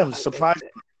 Rams, surprisingly.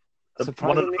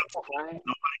 Surprisingly,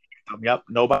 Yep,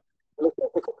 nobody.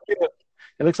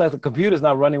 It looks like the computer's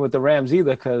not running with the Rams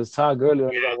either because Todd Gurley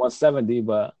only got 170,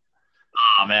 but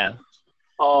oh man.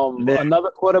 Another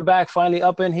quarterback finally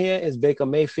up in here is Baker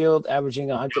Mayfield, averaging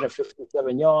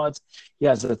 157 yards. He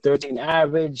has a 13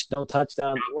 average, no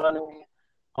touchdowns running.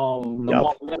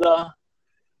 Lamar Miller,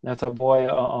 that's our boy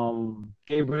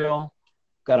Gabriel,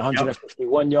 got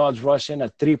 151 yards rushing, a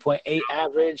 3.8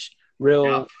 average,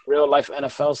 real life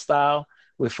NFL style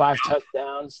with 5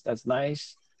 touchdowns. That's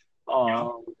nice.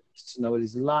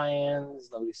 Nobody's Lions,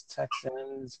 nobody's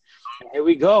Texans. And here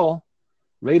we go.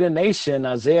 Raider Nation,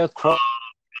 Isaiah Crowell,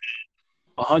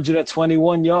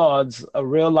 121 yards, a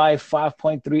real life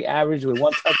 5.3 average with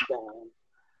 1 touchdown.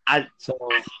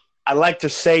 I like to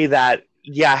say that,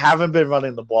 I haven't been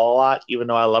running the ball a lot, even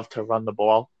though I love to run the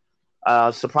ball.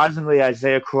 Surprisingly,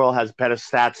 Isaiah Crowell has better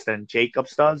stats than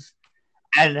Jacobs does,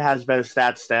 and has better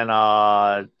stats than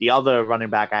the other running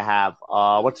back I have.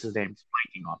 What's his name? He's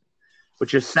blanking on me.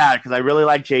 Which is sad because I really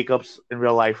like Jacobs in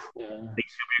real life. Yeah. He's going to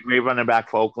be a great running back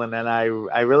for Oakland, and I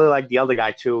really like the other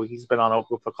guy too. He's been on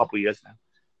Oakland for a couple of years now.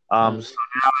 So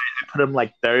now I put him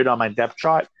like 3rd on my depth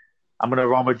chart. I'm going to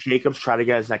run with Jacobs, try to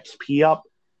get his XP up.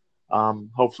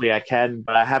 Hopefully I can,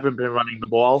 but I haven't been running the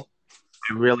ball.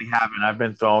 I really haven't. I've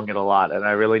been throwing it a lot, and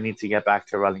I really need to get back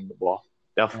to running the ball.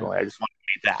 Definitely. I just want to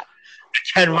beat that. I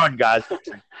can run, guys.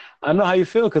 I know how you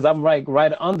feel because I'm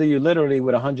right under you, literally,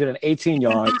 with 118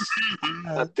 yards,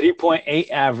 a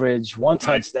 3.8 average, 1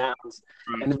 touchdown,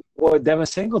 and boy, Devin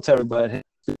Singletary, but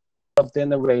up there in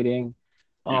the rating.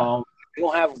 We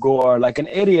don't have Gore. Like an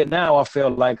idiot now, I feel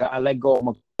like I let go of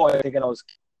McCoy thinking I was.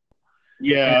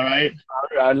 Yeah, right.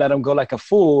 I let him go like a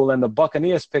fool, and the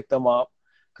Buccaneers picked him up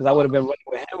because I would have been running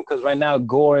with him because right now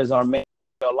Gore is our main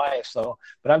life. So,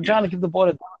 but I'm trying to keep the ball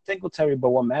to Singletary. But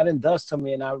what Madden does to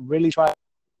me, and I really try,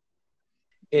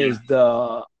 is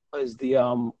the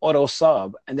auto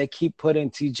sub, and they keep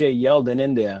putting T.J. Yeldon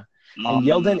in there, and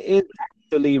Yeldon is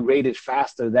actually rated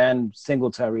faster than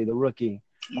Singletary, the rookie.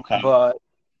 Okay. But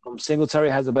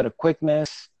Singletary has a better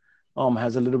quickness,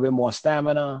 has a little bit more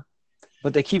stamina,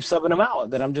 but they keep subbing him out.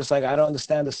 That I'm just like, I don't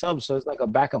understand the sub, so it's like a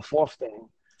back and forth thing.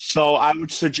 So I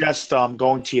would suggest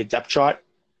going to your depth chart,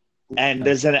 and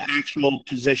there's an actual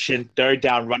position, third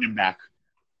down running back,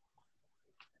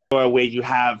 where you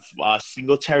have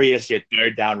Singletary as your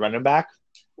third down running back.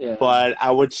 Yeah. But I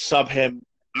would sub him.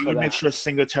 I would make sure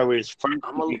Singletary is first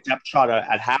in your depth chart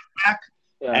at halfback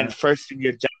and first in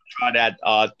your depth chart at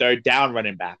third down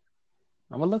running back.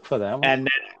 I'm gonna look for that. And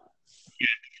then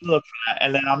look for that.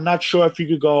 And then I'm not sure if you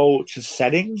could go to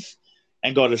settings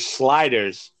and go to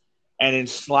sliders. And in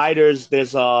sliders,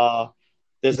 there's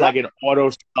like an auto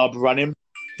sub running.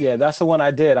 Yeah, that's the one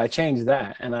I did. I changed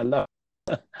that, and I love.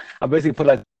 I basically put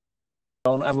like,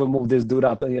 don't ever move this dude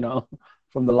up,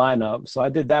 from the lineup. So I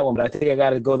did that one, but I think I got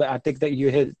to go there. I think that you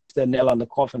hit the nail on the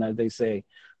coffin, as they say,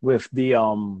 with the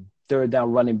third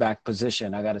down running back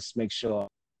position. I got to make sure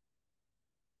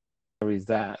he's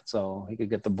that, so he could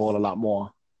get the ball a lot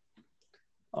more.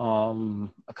 I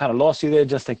kind of lost you there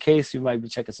just in case. You might be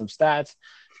checking some stats.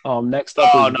 Next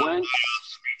up is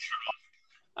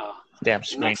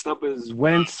Wentz. Next up is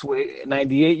Wentz with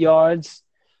 98 yards.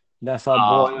 That's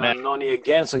our boy Noni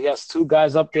again. So he has two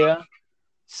guys up there.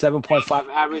 7.5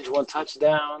 average, 1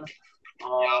 touchdown.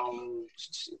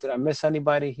 Did I miss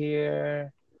anybody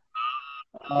here?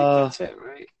 I think that's it,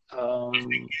 right?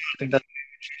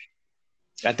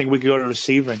 I think we could go to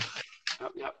receiving.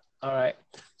 Yep. All right.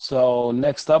 So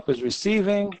next up is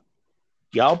receiving.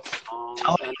 Yup.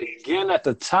 And again at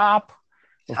the top,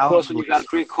 of course, when you got a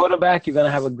great quarterback, you're going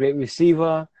to have a great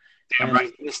receiver. And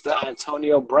Mr.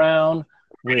 Antonio Brown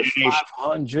with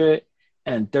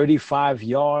 535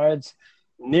 yards,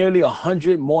 nearly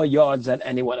 100 more yards than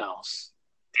anyone else.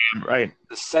 Damn right.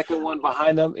 The second one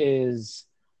behind them is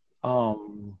how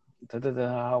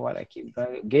would I keep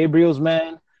going? Gabriel's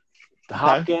man, the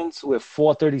Hopkins with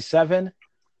 437.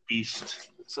 Beast.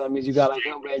 So that means you got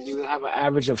you have an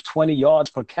average of 20 yards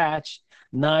per catch,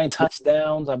 9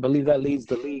 touchdowns. I believe that leads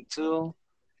the league too.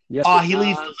 Yes, he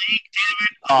leads the league, damn it.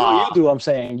 No, you do. I'm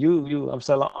saying I'm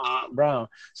saying Brown.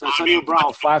 So Antonio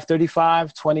Brown,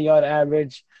 535, 20-yard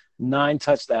average, 9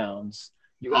 touchdowns.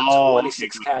 You got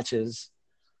 26 catches.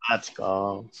 Let's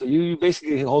go. So you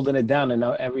basically holding it down in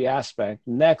every aspect.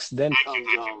 Next, then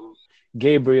comes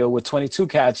Gabriel with 22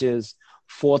 catches,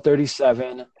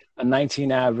 437, a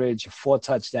 19 average, 4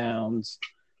 touchdowns.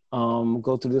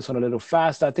 Go through this one a little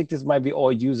fast. I think this might be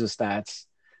all user stats.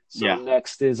 So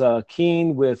next is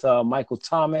Keen with Michael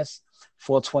Thomas,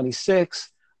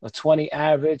 426, a 20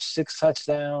 average, 6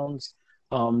 touchdowns.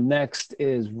 Next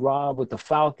is Rob with the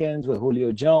Falcons with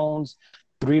Julio Jones,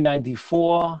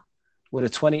 394 with a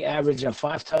 20 average and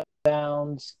 5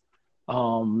 touchdowns.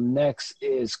 Next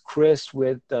is Chris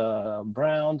with the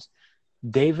Browns.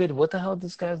 David, what the hell is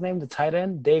this guy's name? The tight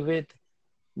end? David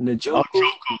Njoku.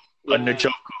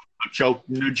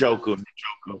 Njoku.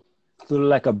 Look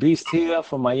like a beast here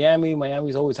from Miami.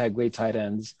 Miami's always had great tight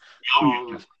ends.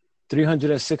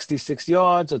 366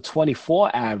 yards, a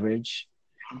 24 average.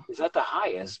 Is that the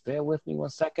highest? Bear with me 1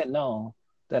 second. No,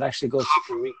 that actually goes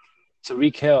to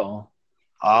Tyreek Hill.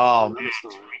 Oh, man.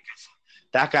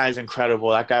 That guy's incredible.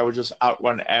 That guy would just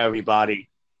outrun everybody.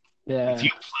 Yeah. If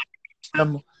you play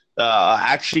him,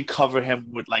 actually cover him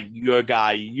with, like, your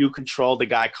guy. You control the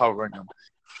guy covering him.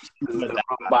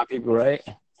 By people, right?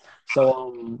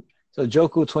 So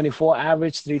Joku, 24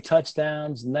 average, 3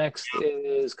 touchdowns. Next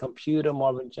is Computer,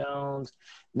 Marvin Jones.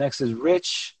 Next is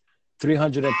Rich,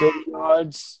 330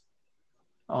 yards.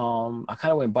 I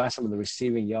kind of went by some of the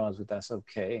receiving yards, but that's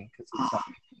okay.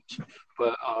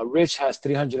 But Rich has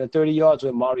 330 yards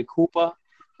with Mari Cooper.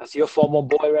 That's your former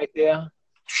boy right there.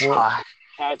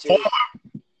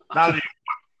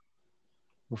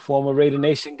 Former Raider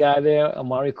Nation guy there,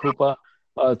 Amari Cooper.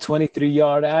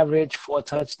 23-yard average, 4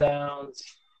 touchdowns.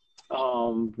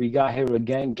 We got here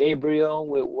again Gabriel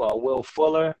with Will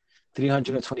Fuller,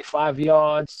 325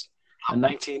 yards, a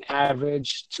 19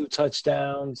 average, 2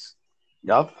 touchdowns.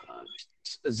 Yup.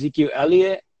 Ezekiel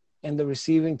Elliott in the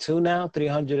receiving too now,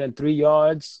 303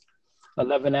 yards,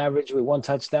 11 average with 1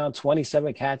 touchdown,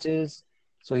 27 catches.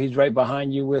 So he's right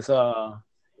behind you with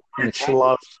Rich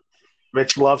Love.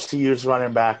 Rich loves to use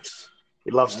running backs.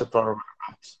 He loves to throw running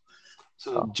backs.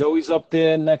 So Joey's up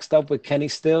there. Next up with Kenny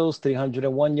Stills,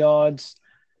 301 yards,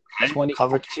 20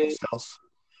 catches,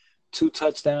 2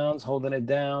 touchdowns, holding it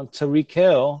down. Tyreek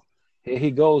Hill, here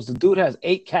he goes. The dude has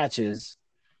 8 catches,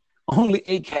 only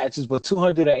 8 catches, but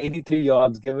 283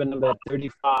 yards, giving him that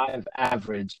 35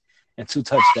 average and 2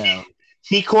 touchdowns.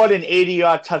 He caught an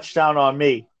 80-yard touchdown on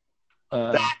me.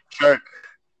 That jerk.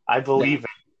 I believe it.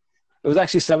 It was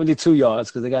actually 72 yards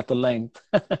because they got the length.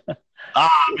 Man.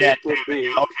 Okay,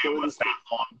 it was that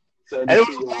long. And it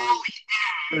was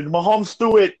early. Mahomes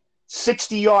threw it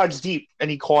 60 yards deep,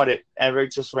 and he caught it. And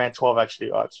Rick just ran 12 extra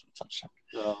yards.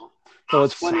 So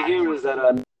what's funny here is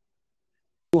that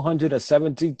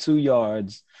 272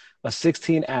 yards, a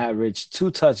 16 average,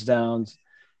 2 touchdowns,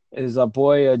 is our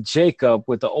boy Jacob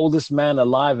with the oldest man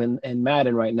alive in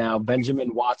Madden right now,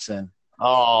 Benjamin Watson.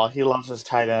 Oh, he loves his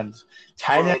tight ends.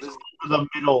 Tight ends in the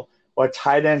middle or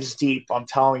tight ends deep. I'm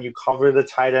telling you, cover the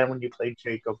tight end when you play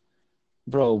Jacob.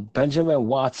 Bro, Benjamin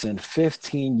Watson,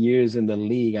 15 years in the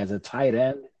league as a tight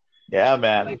end. Yeah,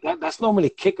 man. Like that's normally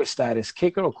kicker status,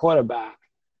 kicker or quarterback.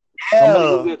 Yeah.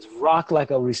 Somebody who gets rocked like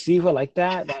a receiver like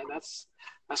that's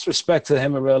respect to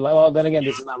him in real life. Well, then again,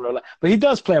 this is not real life. But he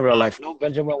does play in real life, no?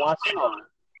 Benjamin Watson?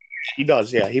 He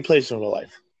does, yeah. He plays in real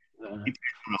life.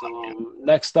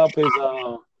 Next up is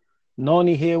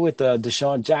Noni here with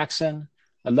Deshaun Jackson,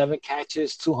 11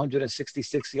 catches,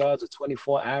 266 yards, a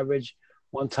 24 average,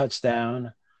 1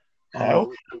 touchdown.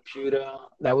 Computer.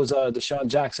 That was Deshaun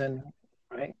Jackson,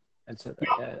 right? That's it.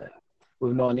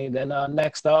 With Noni. Then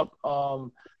next up,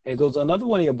 here goes another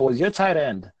one of your boys, your tight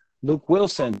end, Luke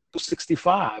Wilson,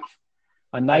 265,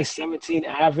 a nice 17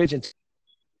 average. And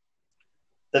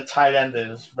the tight end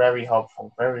is very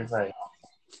helpful, very, very helpful.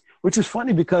 Which is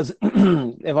funny because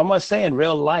if I must say in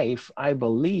real life, I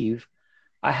believe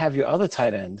I have your other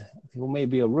tight end who may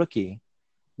be a rookie,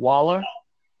 Waller.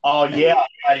 Oh, yeah.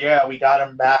 We got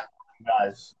him back,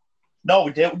 guys. No,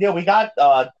 we did. Yeah, we got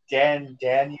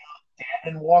Dan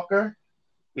Walker.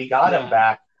 We got him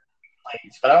back.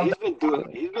 But he's been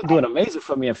doing amazing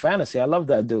for me in fantasy. I love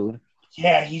that dude.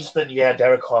 Yeah,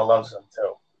 Derek Carr loves him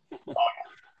too.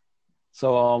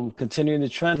 So continuing the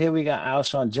trend here, we got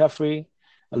Alshon Jeffrey,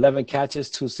 11 catches,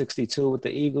 262 with the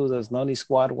Eagles. That's Noni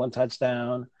squad, 1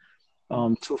 touchdown.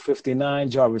 259,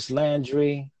 Jarvis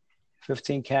Landry,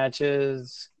 15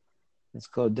 catches. Let's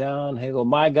go down. Here go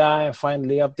my guy,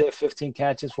 finally up there, 15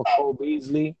 catches for Cole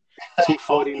Beasley,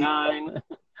 249,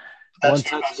 1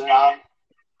 touchdown.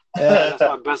 Yeah, that's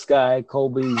my best guy, Cole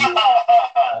Beasley.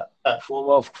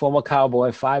 Former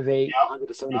Cowboy, 5'8",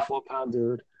 174-pound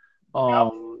dude.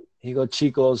 Here go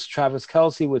Chico's Travis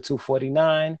Kelce with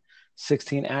 249,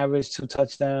 16 average, 2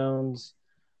 touchdowns.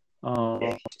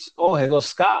 Here goes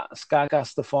Scott. Scott got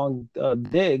Stephon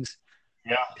Diggs.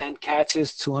 10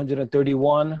 catches,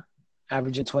 231,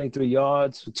 averaging 23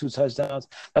 yards with 2 touchdowns.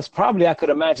 That's probably, I could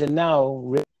imagine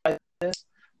now,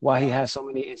 why he has so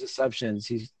many interceptions.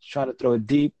 He's trying to throw it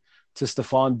deep to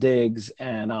Stephon Diggs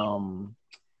and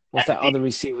what's that other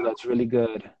receiver that's really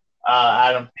good?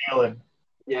 Adam Thielen.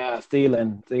 Yeah,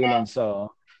 Thielen.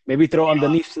 So maybe throw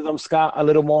underneath to them, Scott, a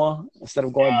little more instead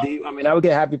of going deep. I mean, I would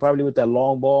get happy probably with that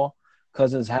long ball.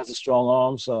 Cousins has a strong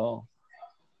arm, so.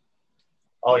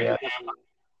 Oh yeah,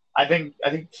 I think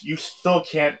you still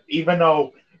can't, even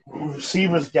though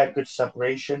receivers get good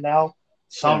separation now.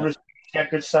 Some receivers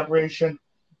get good separation.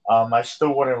 I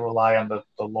still wouldn't rely on the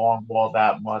long ball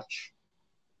that much,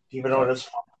 even though it is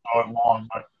long.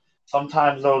 But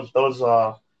sometimes those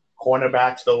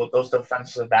cornerbacks, those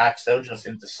defensive backs, they'll just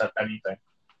intercept anything.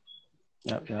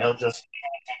 They'll just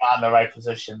on the right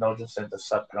position. They'll just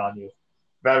intercept it on you.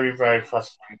 Very, very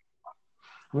frustrating.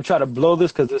 I'm going to try to blow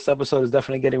this because this episode is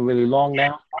definitely getting really long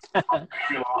now.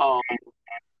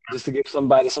 Just to give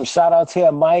somebody some shout-outs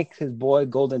here. Mike, his boy,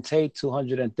 Golden Tate,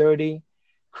 230.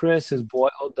 Chris, his boy,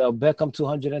 Odell Beckham,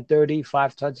 230,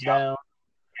 5 touchdowns.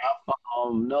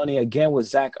 Noni again with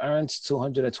Zach Ernst,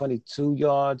 222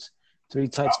 yards, 3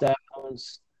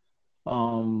 touchdowns.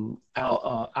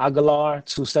 Aguilar,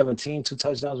 217, 2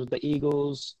 touchdowns with the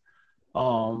Eagles.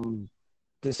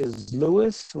 This is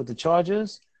Lewis with the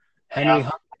Chargers.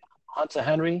 Hunter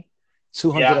Henry,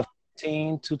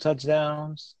 215, 2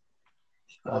 touchdowns.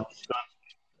 Go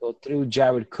through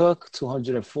Jared Cook,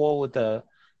 204 with the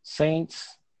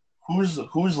Saints. Who's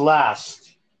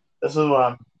last? This is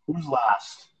who's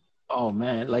last? Oh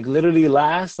man, like literally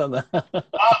last on the. Not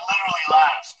literally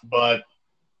last, but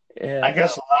I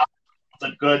guess last of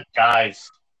the good guys,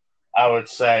 I would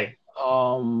say.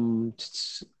 I'm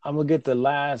gonna get the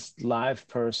last live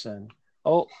person.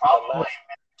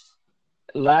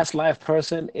 last live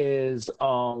person is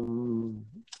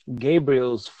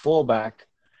Gabriel's fullback.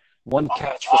 One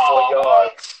catch for 4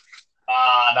 yards.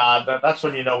 That's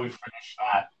when you know we finished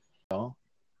that.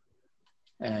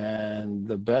 And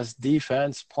the best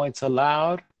defense points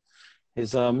allowed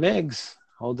is Miggs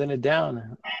holding it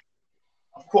down.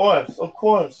 Of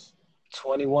course.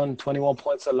 21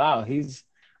 points allowed. He's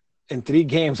in 3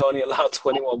 games only allowed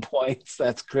 21 points.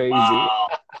 That's crazy. Wow.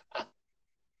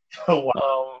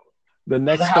 The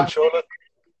next controller.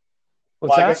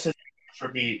 What's that? I guess his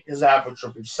average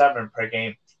would be 7 per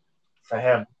game for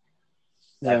him.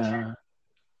 Yeah.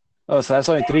 Oh, so that's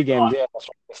only 3 games. Yeah, that's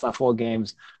right. It's not 4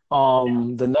 games.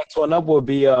 The next one up will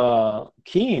be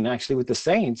Keene, actually, with the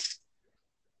Saints.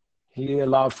 He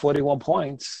allowed 41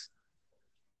 points.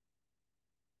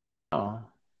 Oh.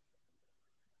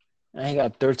 And he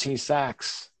got 13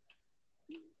 sacks,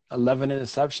 11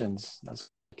 interceptions. That's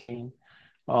Keene.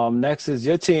 Next is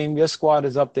your team. Your squad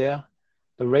is up there.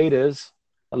 The Raiders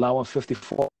allowing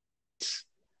 54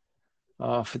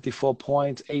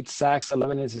 points, 8 sacks,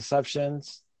 11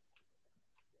 interceptions.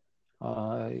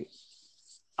 I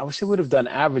wish they would have done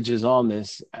averages on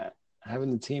this.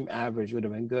 Having the team average would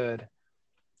have been good.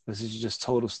 This is just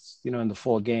total, in the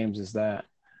 4 games is that.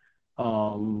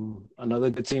 Another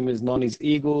good team is Noni's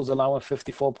Eagles, allowing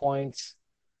 54 points,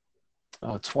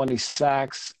 20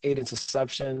 sacks, 8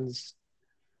 interceptions.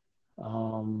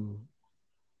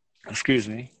 Excuse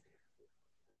me.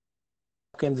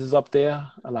 Hawkins is up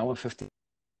there, allowing 50.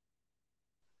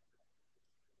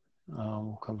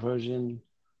 Conversion,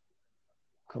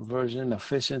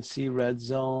 efficiency, red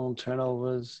zone,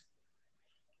 turnovers.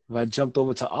 If I jumped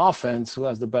over to offense, who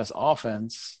has the best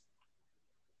offense?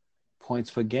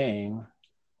 Points per game.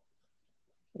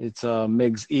 It's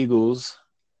Miggs Eagles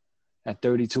at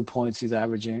 32 points he's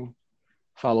averaging,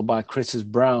 followed by Chris's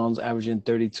Browns averaging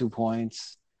 32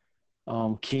 points.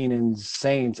 Keenan's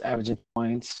Saints averaging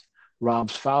points.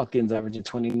 Rob's Falcons averaging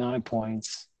 29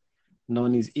 points.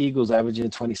 Noni's Eagles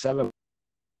averaging 27.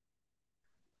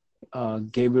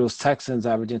 Gabriel's Texans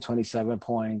averaging 27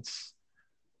 points.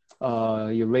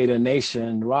 Your Raider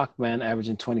Nation Rockman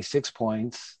averaging 26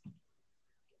 points.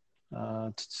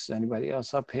 Anybody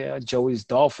else up here? Joey's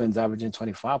Dolphins averaging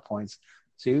 25 points.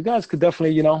 So you guys could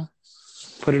definitely,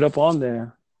 put it up on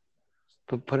there.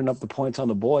 Putting up the points on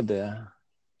the board there.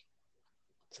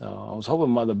 So I was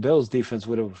hoping the Bills defense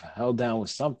would have held down with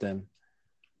something.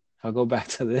 If I go back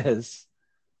to this,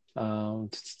 my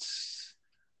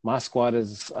squad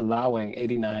is allowing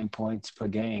 89 points per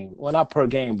game. Well, not per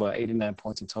game, but 89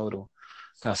 points in total.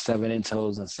 Got 7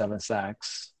 intos and 7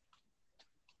 sacks.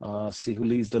 See who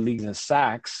leads the league in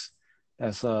sacks.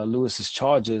 That's Lewis's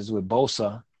Chargers with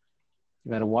Bosa.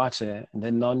 You got to watch it. And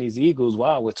then on these Eagles,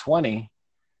 with 20.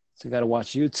 So you got to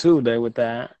watch you too there with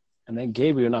that. And then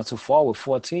Gabriel not too far with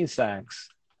 14 sacks.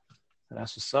 So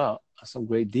that's what's up. That's some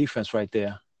great defense right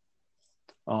there.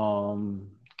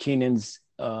 Keenan's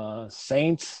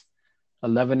Saints,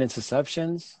 11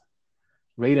 interceptions.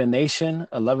 Raider Nation,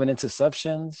 11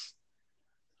 interceptions.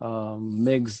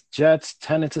 Miggs Jets,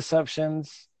 10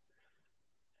 interceptions.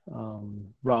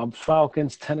 Rob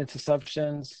Falcons, 10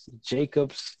 interceptions.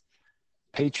 Jacobs,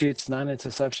 Patriots, 9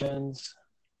 interceptions.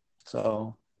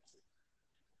 So,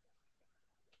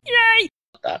 yay!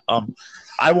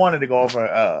 I wanted to go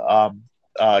over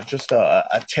just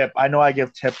a tip. I know I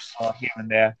give tips here and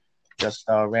there, just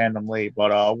randomly,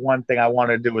 but one thing I want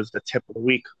to do is the tip of the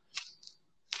week.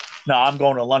 No, I'm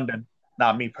going to London,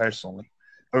 not me personally.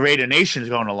 The Raider Nation is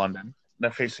going to London.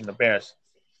 They're facing the Bears.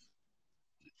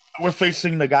 We're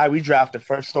facing the guy we drafted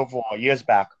first overall years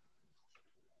back,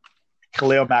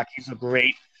 Khalil Mack. He's a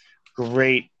great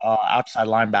outside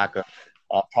linebacker,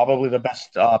 probably the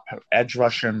best edge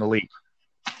rusher in the league.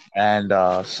 And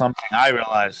something I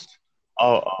realized,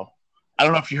 I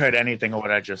don't know if you heard anything of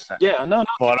what I just said. Yeah, no.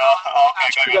 But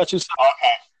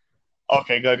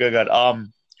okay, good.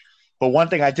 But one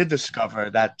thing I did discover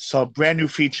that's a brand new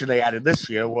feature they added this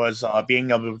year was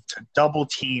being able to double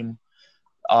team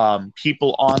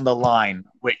people on the line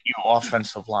with your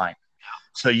offensive line.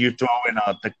 So you throw in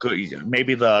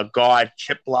maybe the guard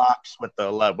chip blocks with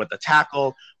the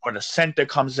tackle, or the center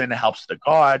comes in and helps the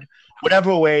guard.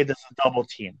 Whatever way, there's a double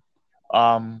team.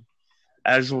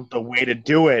 As the way to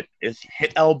do it is you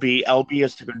hit LB.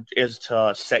 LB is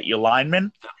to set your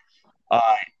lineman.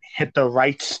 Hit the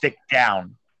right stick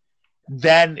down.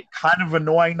 Then, kind of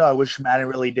annoying though, I wish Madden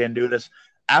really didn't do this.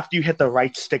 After you hit the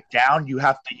right stick down, you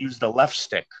have to use the left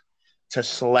stick to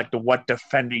select what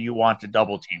defender you want to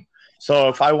double team. So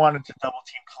if I wanted to double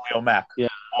team Khalil Mack,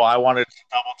 or I wanted to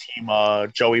double team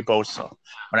Joey Bosa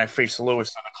when I face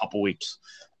Lewis in a couple weeks,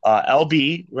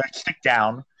 LB, right stick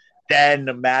down,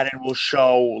 then Madden will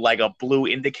show like a blue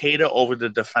indicator over the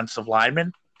defensive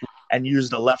lineman and use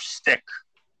the left stick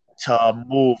to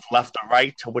move left or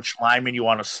right to which lineman you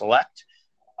want to select.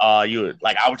 I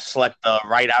would select the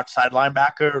right outside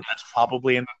linebacker that's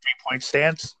probably in the 3-point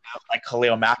stance, like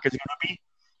Khalil Mack is going to be.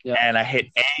 Yeah. And I hit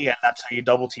A, and that's how you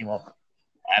double team them.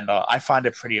 And I find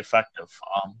it pretty effective.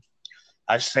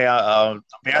 I say the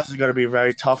Bears is going to be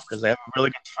very tough because they have a really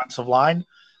good defensive line.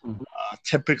 Mhm.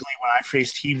 Typically, when I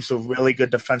face teams with really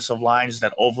good defensive lines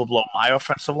that overblow my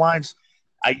offensive lines,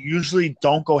 I usually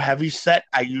don't go heavy set.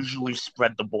 I usually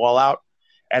spread the ball out,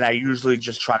 and I usually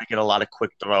just try to get a lot of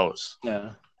quick throws.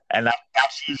 Yeah. And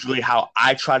that's usually how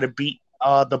I try to beat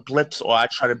the blitz, or I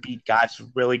try to beat guys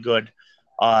with really good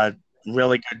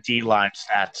D-line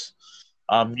stats.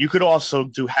 You could also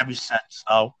do heavy sets,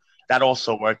 though. That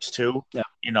also works, too. Yeah.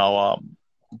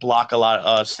 Block a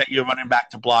lot. Set your running back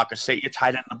to block, or set your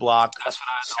tight end to block. That's what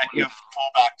I Set your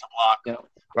fullback to block. Yeah.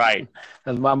 Right.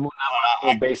 That's my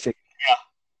basic. Yeah.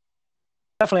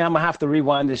 Definitely, I'm going to have to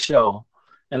rewind this show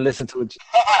and listen to it.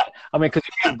 I mean, because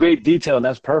you give great detail, and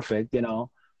that's perfect,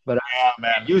 But yeah,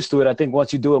 man. I'm used to it. I think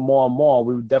once you do it more and more,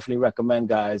 we would definitely recommend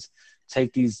guys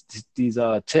take these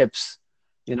tips,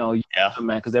 man,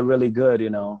 because they're really good,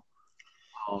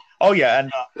 Oh, yeah.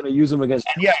 And going to use them against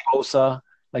Bosa.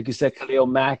 Like you said, Khalil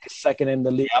Mack is second in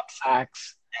the league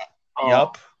sacks.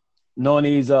 Yep.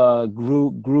 Noni's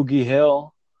Groogy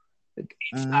Hill, 8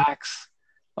 sacks.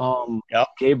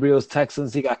 Gabriel's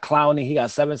Texans, he got Clowney, he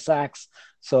got 7 sacks.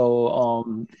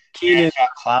 So Keenan got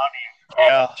Clowney.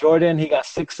 Yeah. Jordan, he got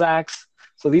 6 sacks.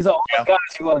 So these are all the guys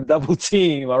you want to double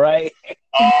team, all right?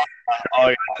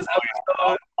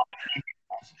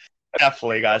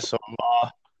 Definitely, guys. So,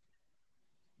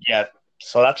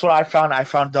 so that's what I found. I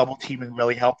found double teaming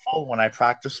really helpful when I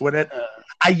practice with it.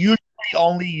 I usually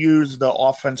only use the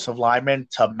offensive lineman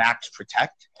to max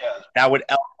protect. Yeah. That would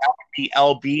be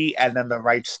LB and then the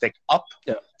right stick up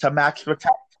to max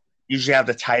protect. Usually have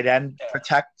the tight end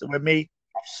protect with me.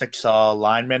 6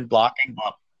 linemen blocking,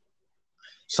 but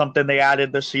something they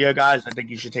added this year, guys, I think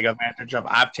you should take advantage of.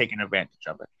 I've taken advantage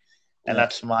of it. And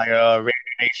that's my Raider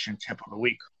Nation tip of the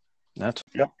week. That's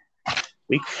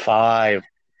Week 5.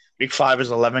 Week 5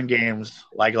 is 11 games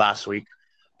like last week,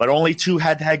 but only 2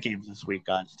 head-to-head games this week,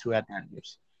 guys. 2 head-to-head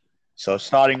games. So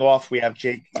starting off, we have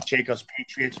Jacob's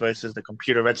Patriots versus the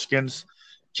Computer Redskins.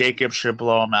 Jacob should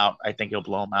blow him out. I think he'll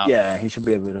blow him out. Yeah, he should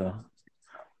be able to.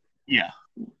 Yeah.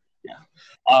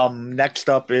 Next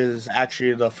up is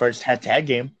actually the first head-to-head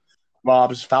game.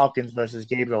 Rob's Falcons versus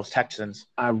Gabriel's Texans.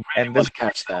 I really want to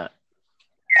catch that.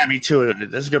 Yeah, me too.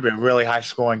 This is going to be a really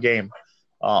high-scoring game.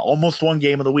 Almost one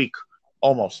game of the week.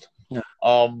 Almost. Yeah.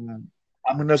 I'm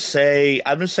gonna say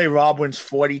Rob wins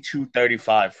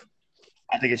 42-35.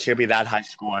 I think it should be that high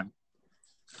scoring.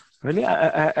 Really,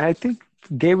 I think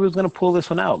Gabriel's gonna pull this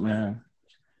one out, man.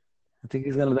 I think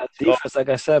he's gonna that defense, like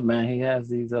I said, man. He has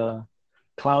these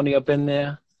Clowney up in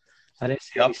there. I didn't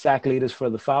see any sack leaders for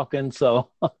the Falcons, so.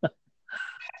 Oh,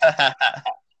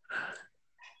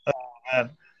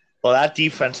 man. Well, that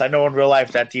defense, I know in real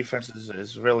life that defense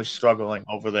is really struggling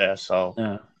over there. So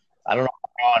I don't know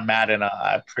on Madden.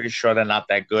 I'm pretty sure they're not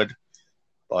that good,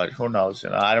 but who knows?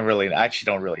 I actually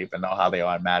don't really even know how they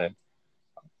are on Madden.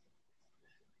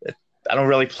 I don't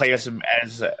really play as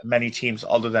many teams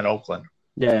other than Oakland.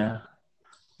 Yeah,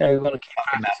 you're gonna keep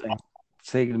practicing.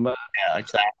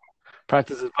 Exactly.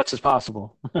 Practice as much as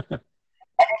possible. I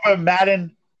remember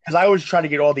Madden. Because I always try to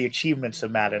get all the achievements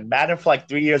in Madden. Madden, for like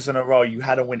 3 years in a row, you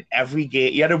had to win every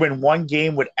game. You had to win one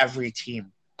game with every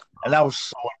team. And that was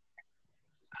so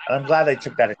 – and I'm glad they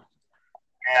took that.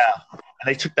 Yeah. And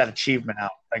they took that achievement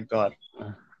out. Thank God.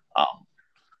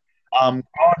 Going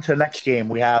to the next game,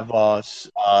 we have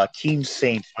Team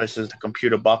Saints versus the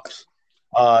Computer Bucks.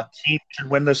 Team should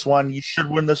win this one. You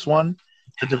should win this one.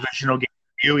 It's a divisional game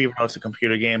for you. Even though it's a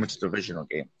computer game, it's a divisional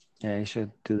game. Yeah, you should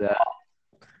do that.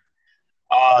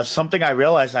 Something I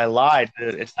realized I lied.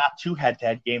 It's not 2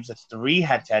 head-to-head games. It's 3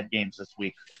 head-to-head games this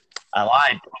week. I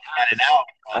lied.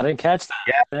 I didn't catch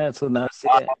that. Yeah, so now I see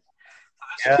it.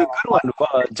 That's a good one.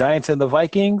 Giants and the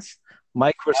Vikings.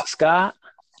 Mike versus Scott.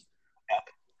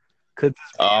 Could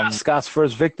this be Scott's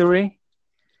first victory?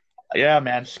 Yeah,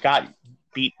 man. Scott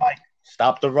beat Mike.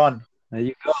 Stop the run. There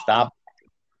you go.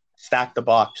 Stack the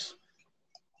box.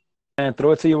 And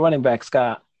throw it to your running back,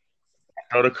 Scott.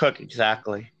 Throw to Cook.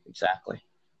 Exactly.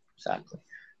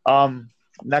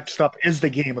 Next up is the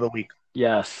game of the week.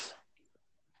 Yes.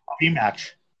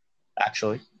 Rematch,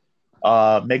 actually.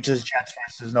 Miggs' Jets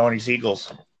versus Noni's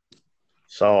Eagles.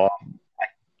 So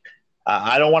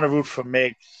I don't want to root for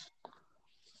Miggs.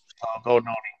 So I'll go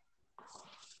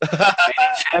Noni.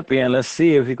 champion. Let's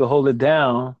see if he can hold it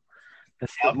down.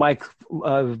 Let's see if Mike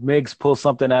Miggs pulls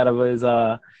something out of his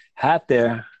hat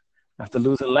there after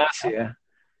losing last year.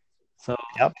 So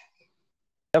Yep.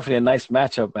 definitely a nice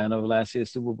matchup, man, of last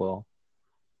year's Super Bowl.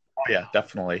 Oh yeah,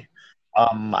 definitely.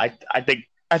 I think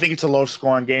it's a low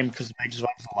scoring game because Miggs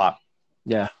runs a lot.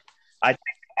 Yeah. I think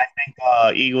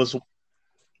Eagles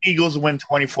win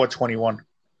 24-21.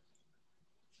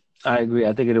 I agree.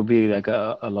 I think it'll be like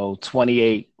a low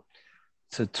 28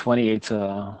 to 20,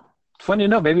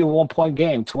 no, maybe a 1 point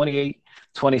game,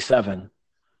 28-27.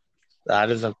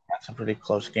 That's a pretty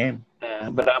close game. Yeah,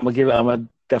 but I'm gonna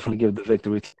definitely give the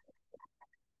victory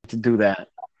to do that.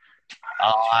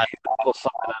 Pull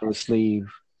something out of the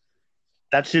sleeve.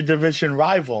 That's your division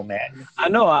rival, man. I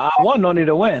know. I want Noni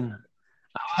to win.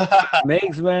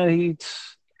 Miggs, man,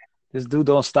 this dude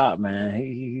don't stop,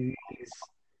 man.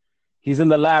 He's in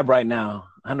the lab right now.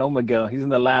 I know Miguel. He's in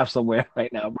the lab somewhere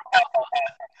right now,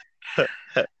 bro.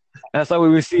 That's why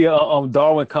we see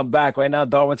Darwin come back. Right now,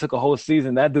 Darwin took a whole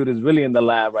season. That dude is really in the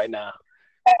lab right now.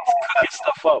 He's cooking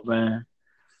stuff up, man.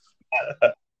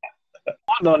 I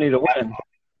don't need to win.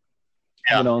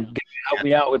 Yeah. You know, help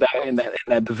me out with that in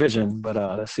that division. But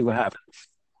let's see what happens.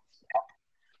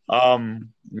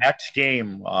 Next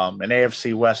game, an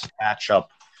AFC West matchup.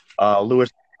 Louis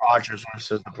Chargers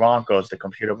versus the Broncos, the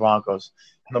computer Broncos.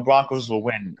 And the Broncos will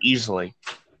win easily.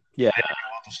 Yeah.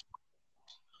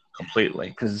 Completely.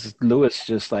 Because Lewis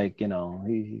just like,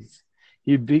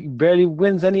 he barely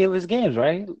wins any of his games,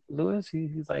 right? Lewis,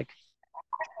 he's like...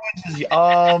 He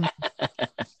doesn't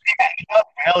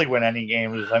barely win any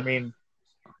games. I mean,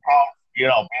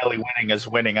 barely winning is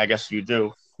winning. I guess you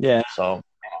do. Yeah. So...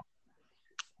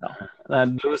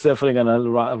 And Lewis definitely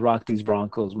gonna rock these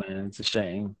Broncos, man. It's a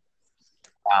shame.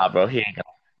 Bro, he ain't gonna.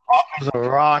 Broncos are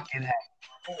rocking.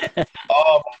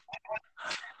 All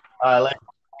right,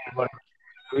 what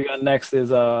we got next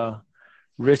is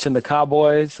Rich and the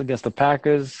Cowboys against the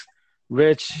Packers.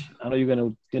 Rich, I know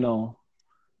you're gonna,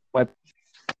 wipe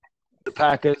the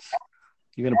Packers.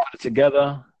 You're gonna put it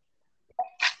together,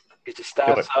 get your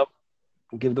stats up,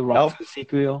 give the rock to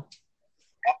Ezekiel.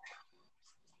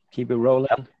 Keep it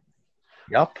rolling.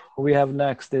 Yep. What we have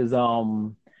next is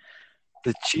the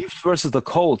Chiefs versus the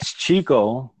Colts.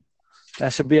 Chico.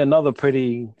 That should be another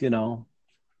pretty,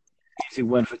 easy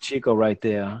win for Chico right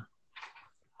there.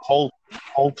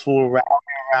 Colts will rally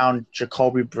around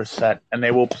Jacoby Brissett, and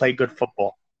they will play good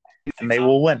football, and they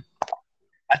will win.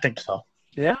 I think so.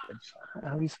 Yeah.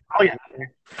 Yeah.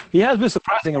 He has been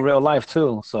surprising in real life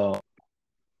too. So.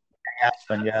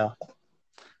 Yeah.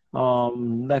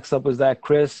 Next up is that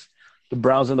Chris, the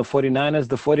Browns and the 49ers.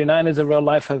 The 49ers in real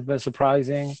life have been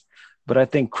surprising, but I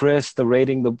think Chris, the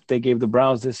rating they gave the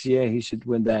Browns this year, he should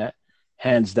win that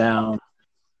hands down.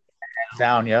 Hands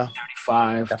down, yeah.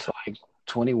 35 to like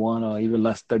 21 or even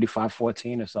less,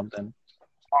 35-14 or something.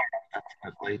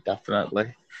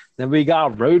 Definitely. Then we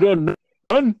got Raider.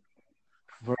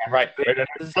 Right.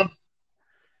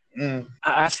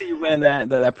 I see you win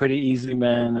that pretty easily,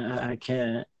 man. I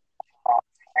can't.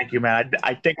 Thank you, man.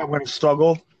 I think I'm going to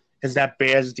struggle because that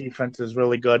Bears defense is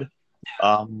really good.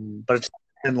 But it's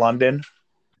in London,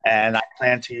 and I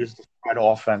plan to use the spread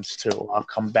offense to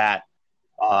combat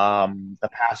the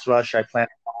pass rush. I plan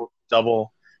to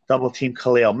double team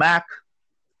Khalil Mack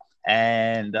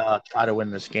and try to win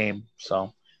this game.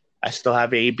 So I still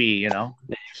have AB,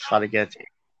 try to get it.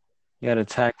 You got to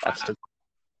attack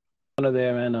one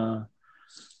there and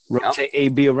rotate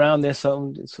AB around there,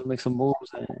 so make some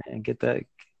moves and get that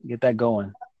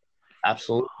going.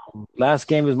 Absolutely. Last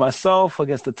game is myself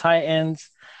against the Titans.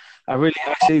 I really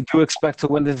actually do expect to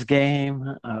win this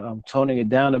game. I'm toning it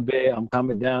down a bit. I'm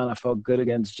calming down. I felt good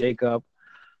against Jacob.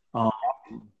 I'm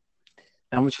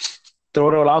going to just throw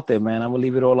it all out there, man. I'm going to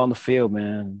leave it all on the field,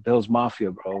 man. Bills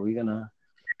Mafia, bro. We're going to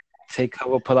take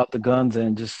cover, pull out the guns,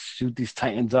 and just shoot these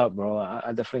Titans up, bro.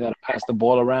 I definitely got to pass the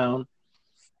ball around.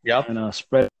 Yep. And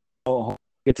spread.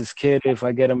 Get this kid, if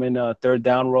I get him in a third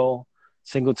down roll,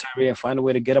 Singletary, and find a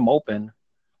way to get him open.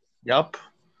 Yep.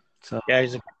 So yeah,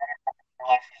 he's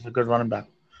a good running back.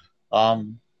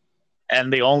 And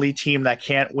the only team that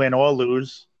can't win or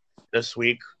lose this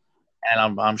week,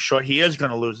 and I'm sure he is going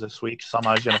to lose this week.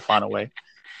 Somehow he's going to find a way.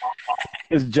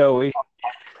 It's Joey.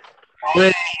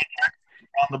 On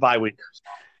the bye week.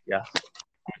 Yeah.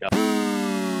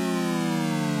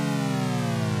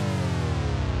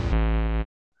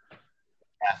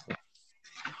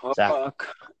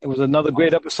 Fuck. It was another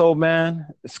great episode, man.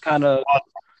 It's kind of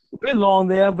a bit long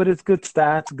there, but it's good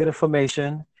stats, good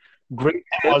information. Great.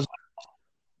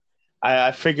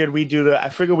 I figured we go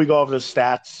over the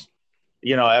stats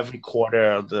every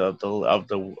quarter of the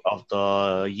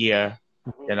year.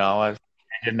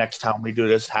 And next time we do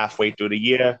this halfway through the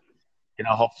year,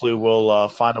 hopefully we'll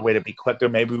find a way to be quicker.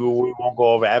 Maybe we won't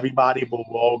go over everybody, but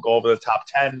we'll go over the top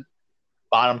 10,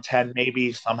 bottom 10,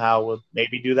 maybe somehow we'll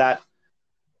maybe do that.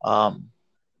 But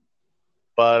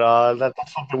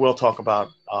that's something we'll talk about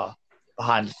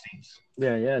behind the scenes.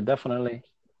 Yeah, definitely.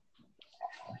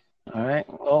 All right.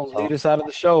 Well, lead us out of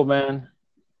the show, man.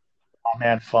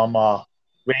 Man, from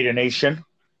Raider Nation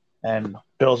and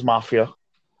Bills Mafia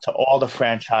to all the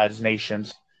franchise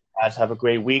nations. Guys, have a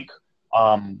great week.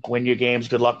 Win your games.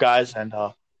 Good luck, guys. And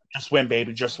just win,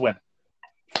 baby. Just win.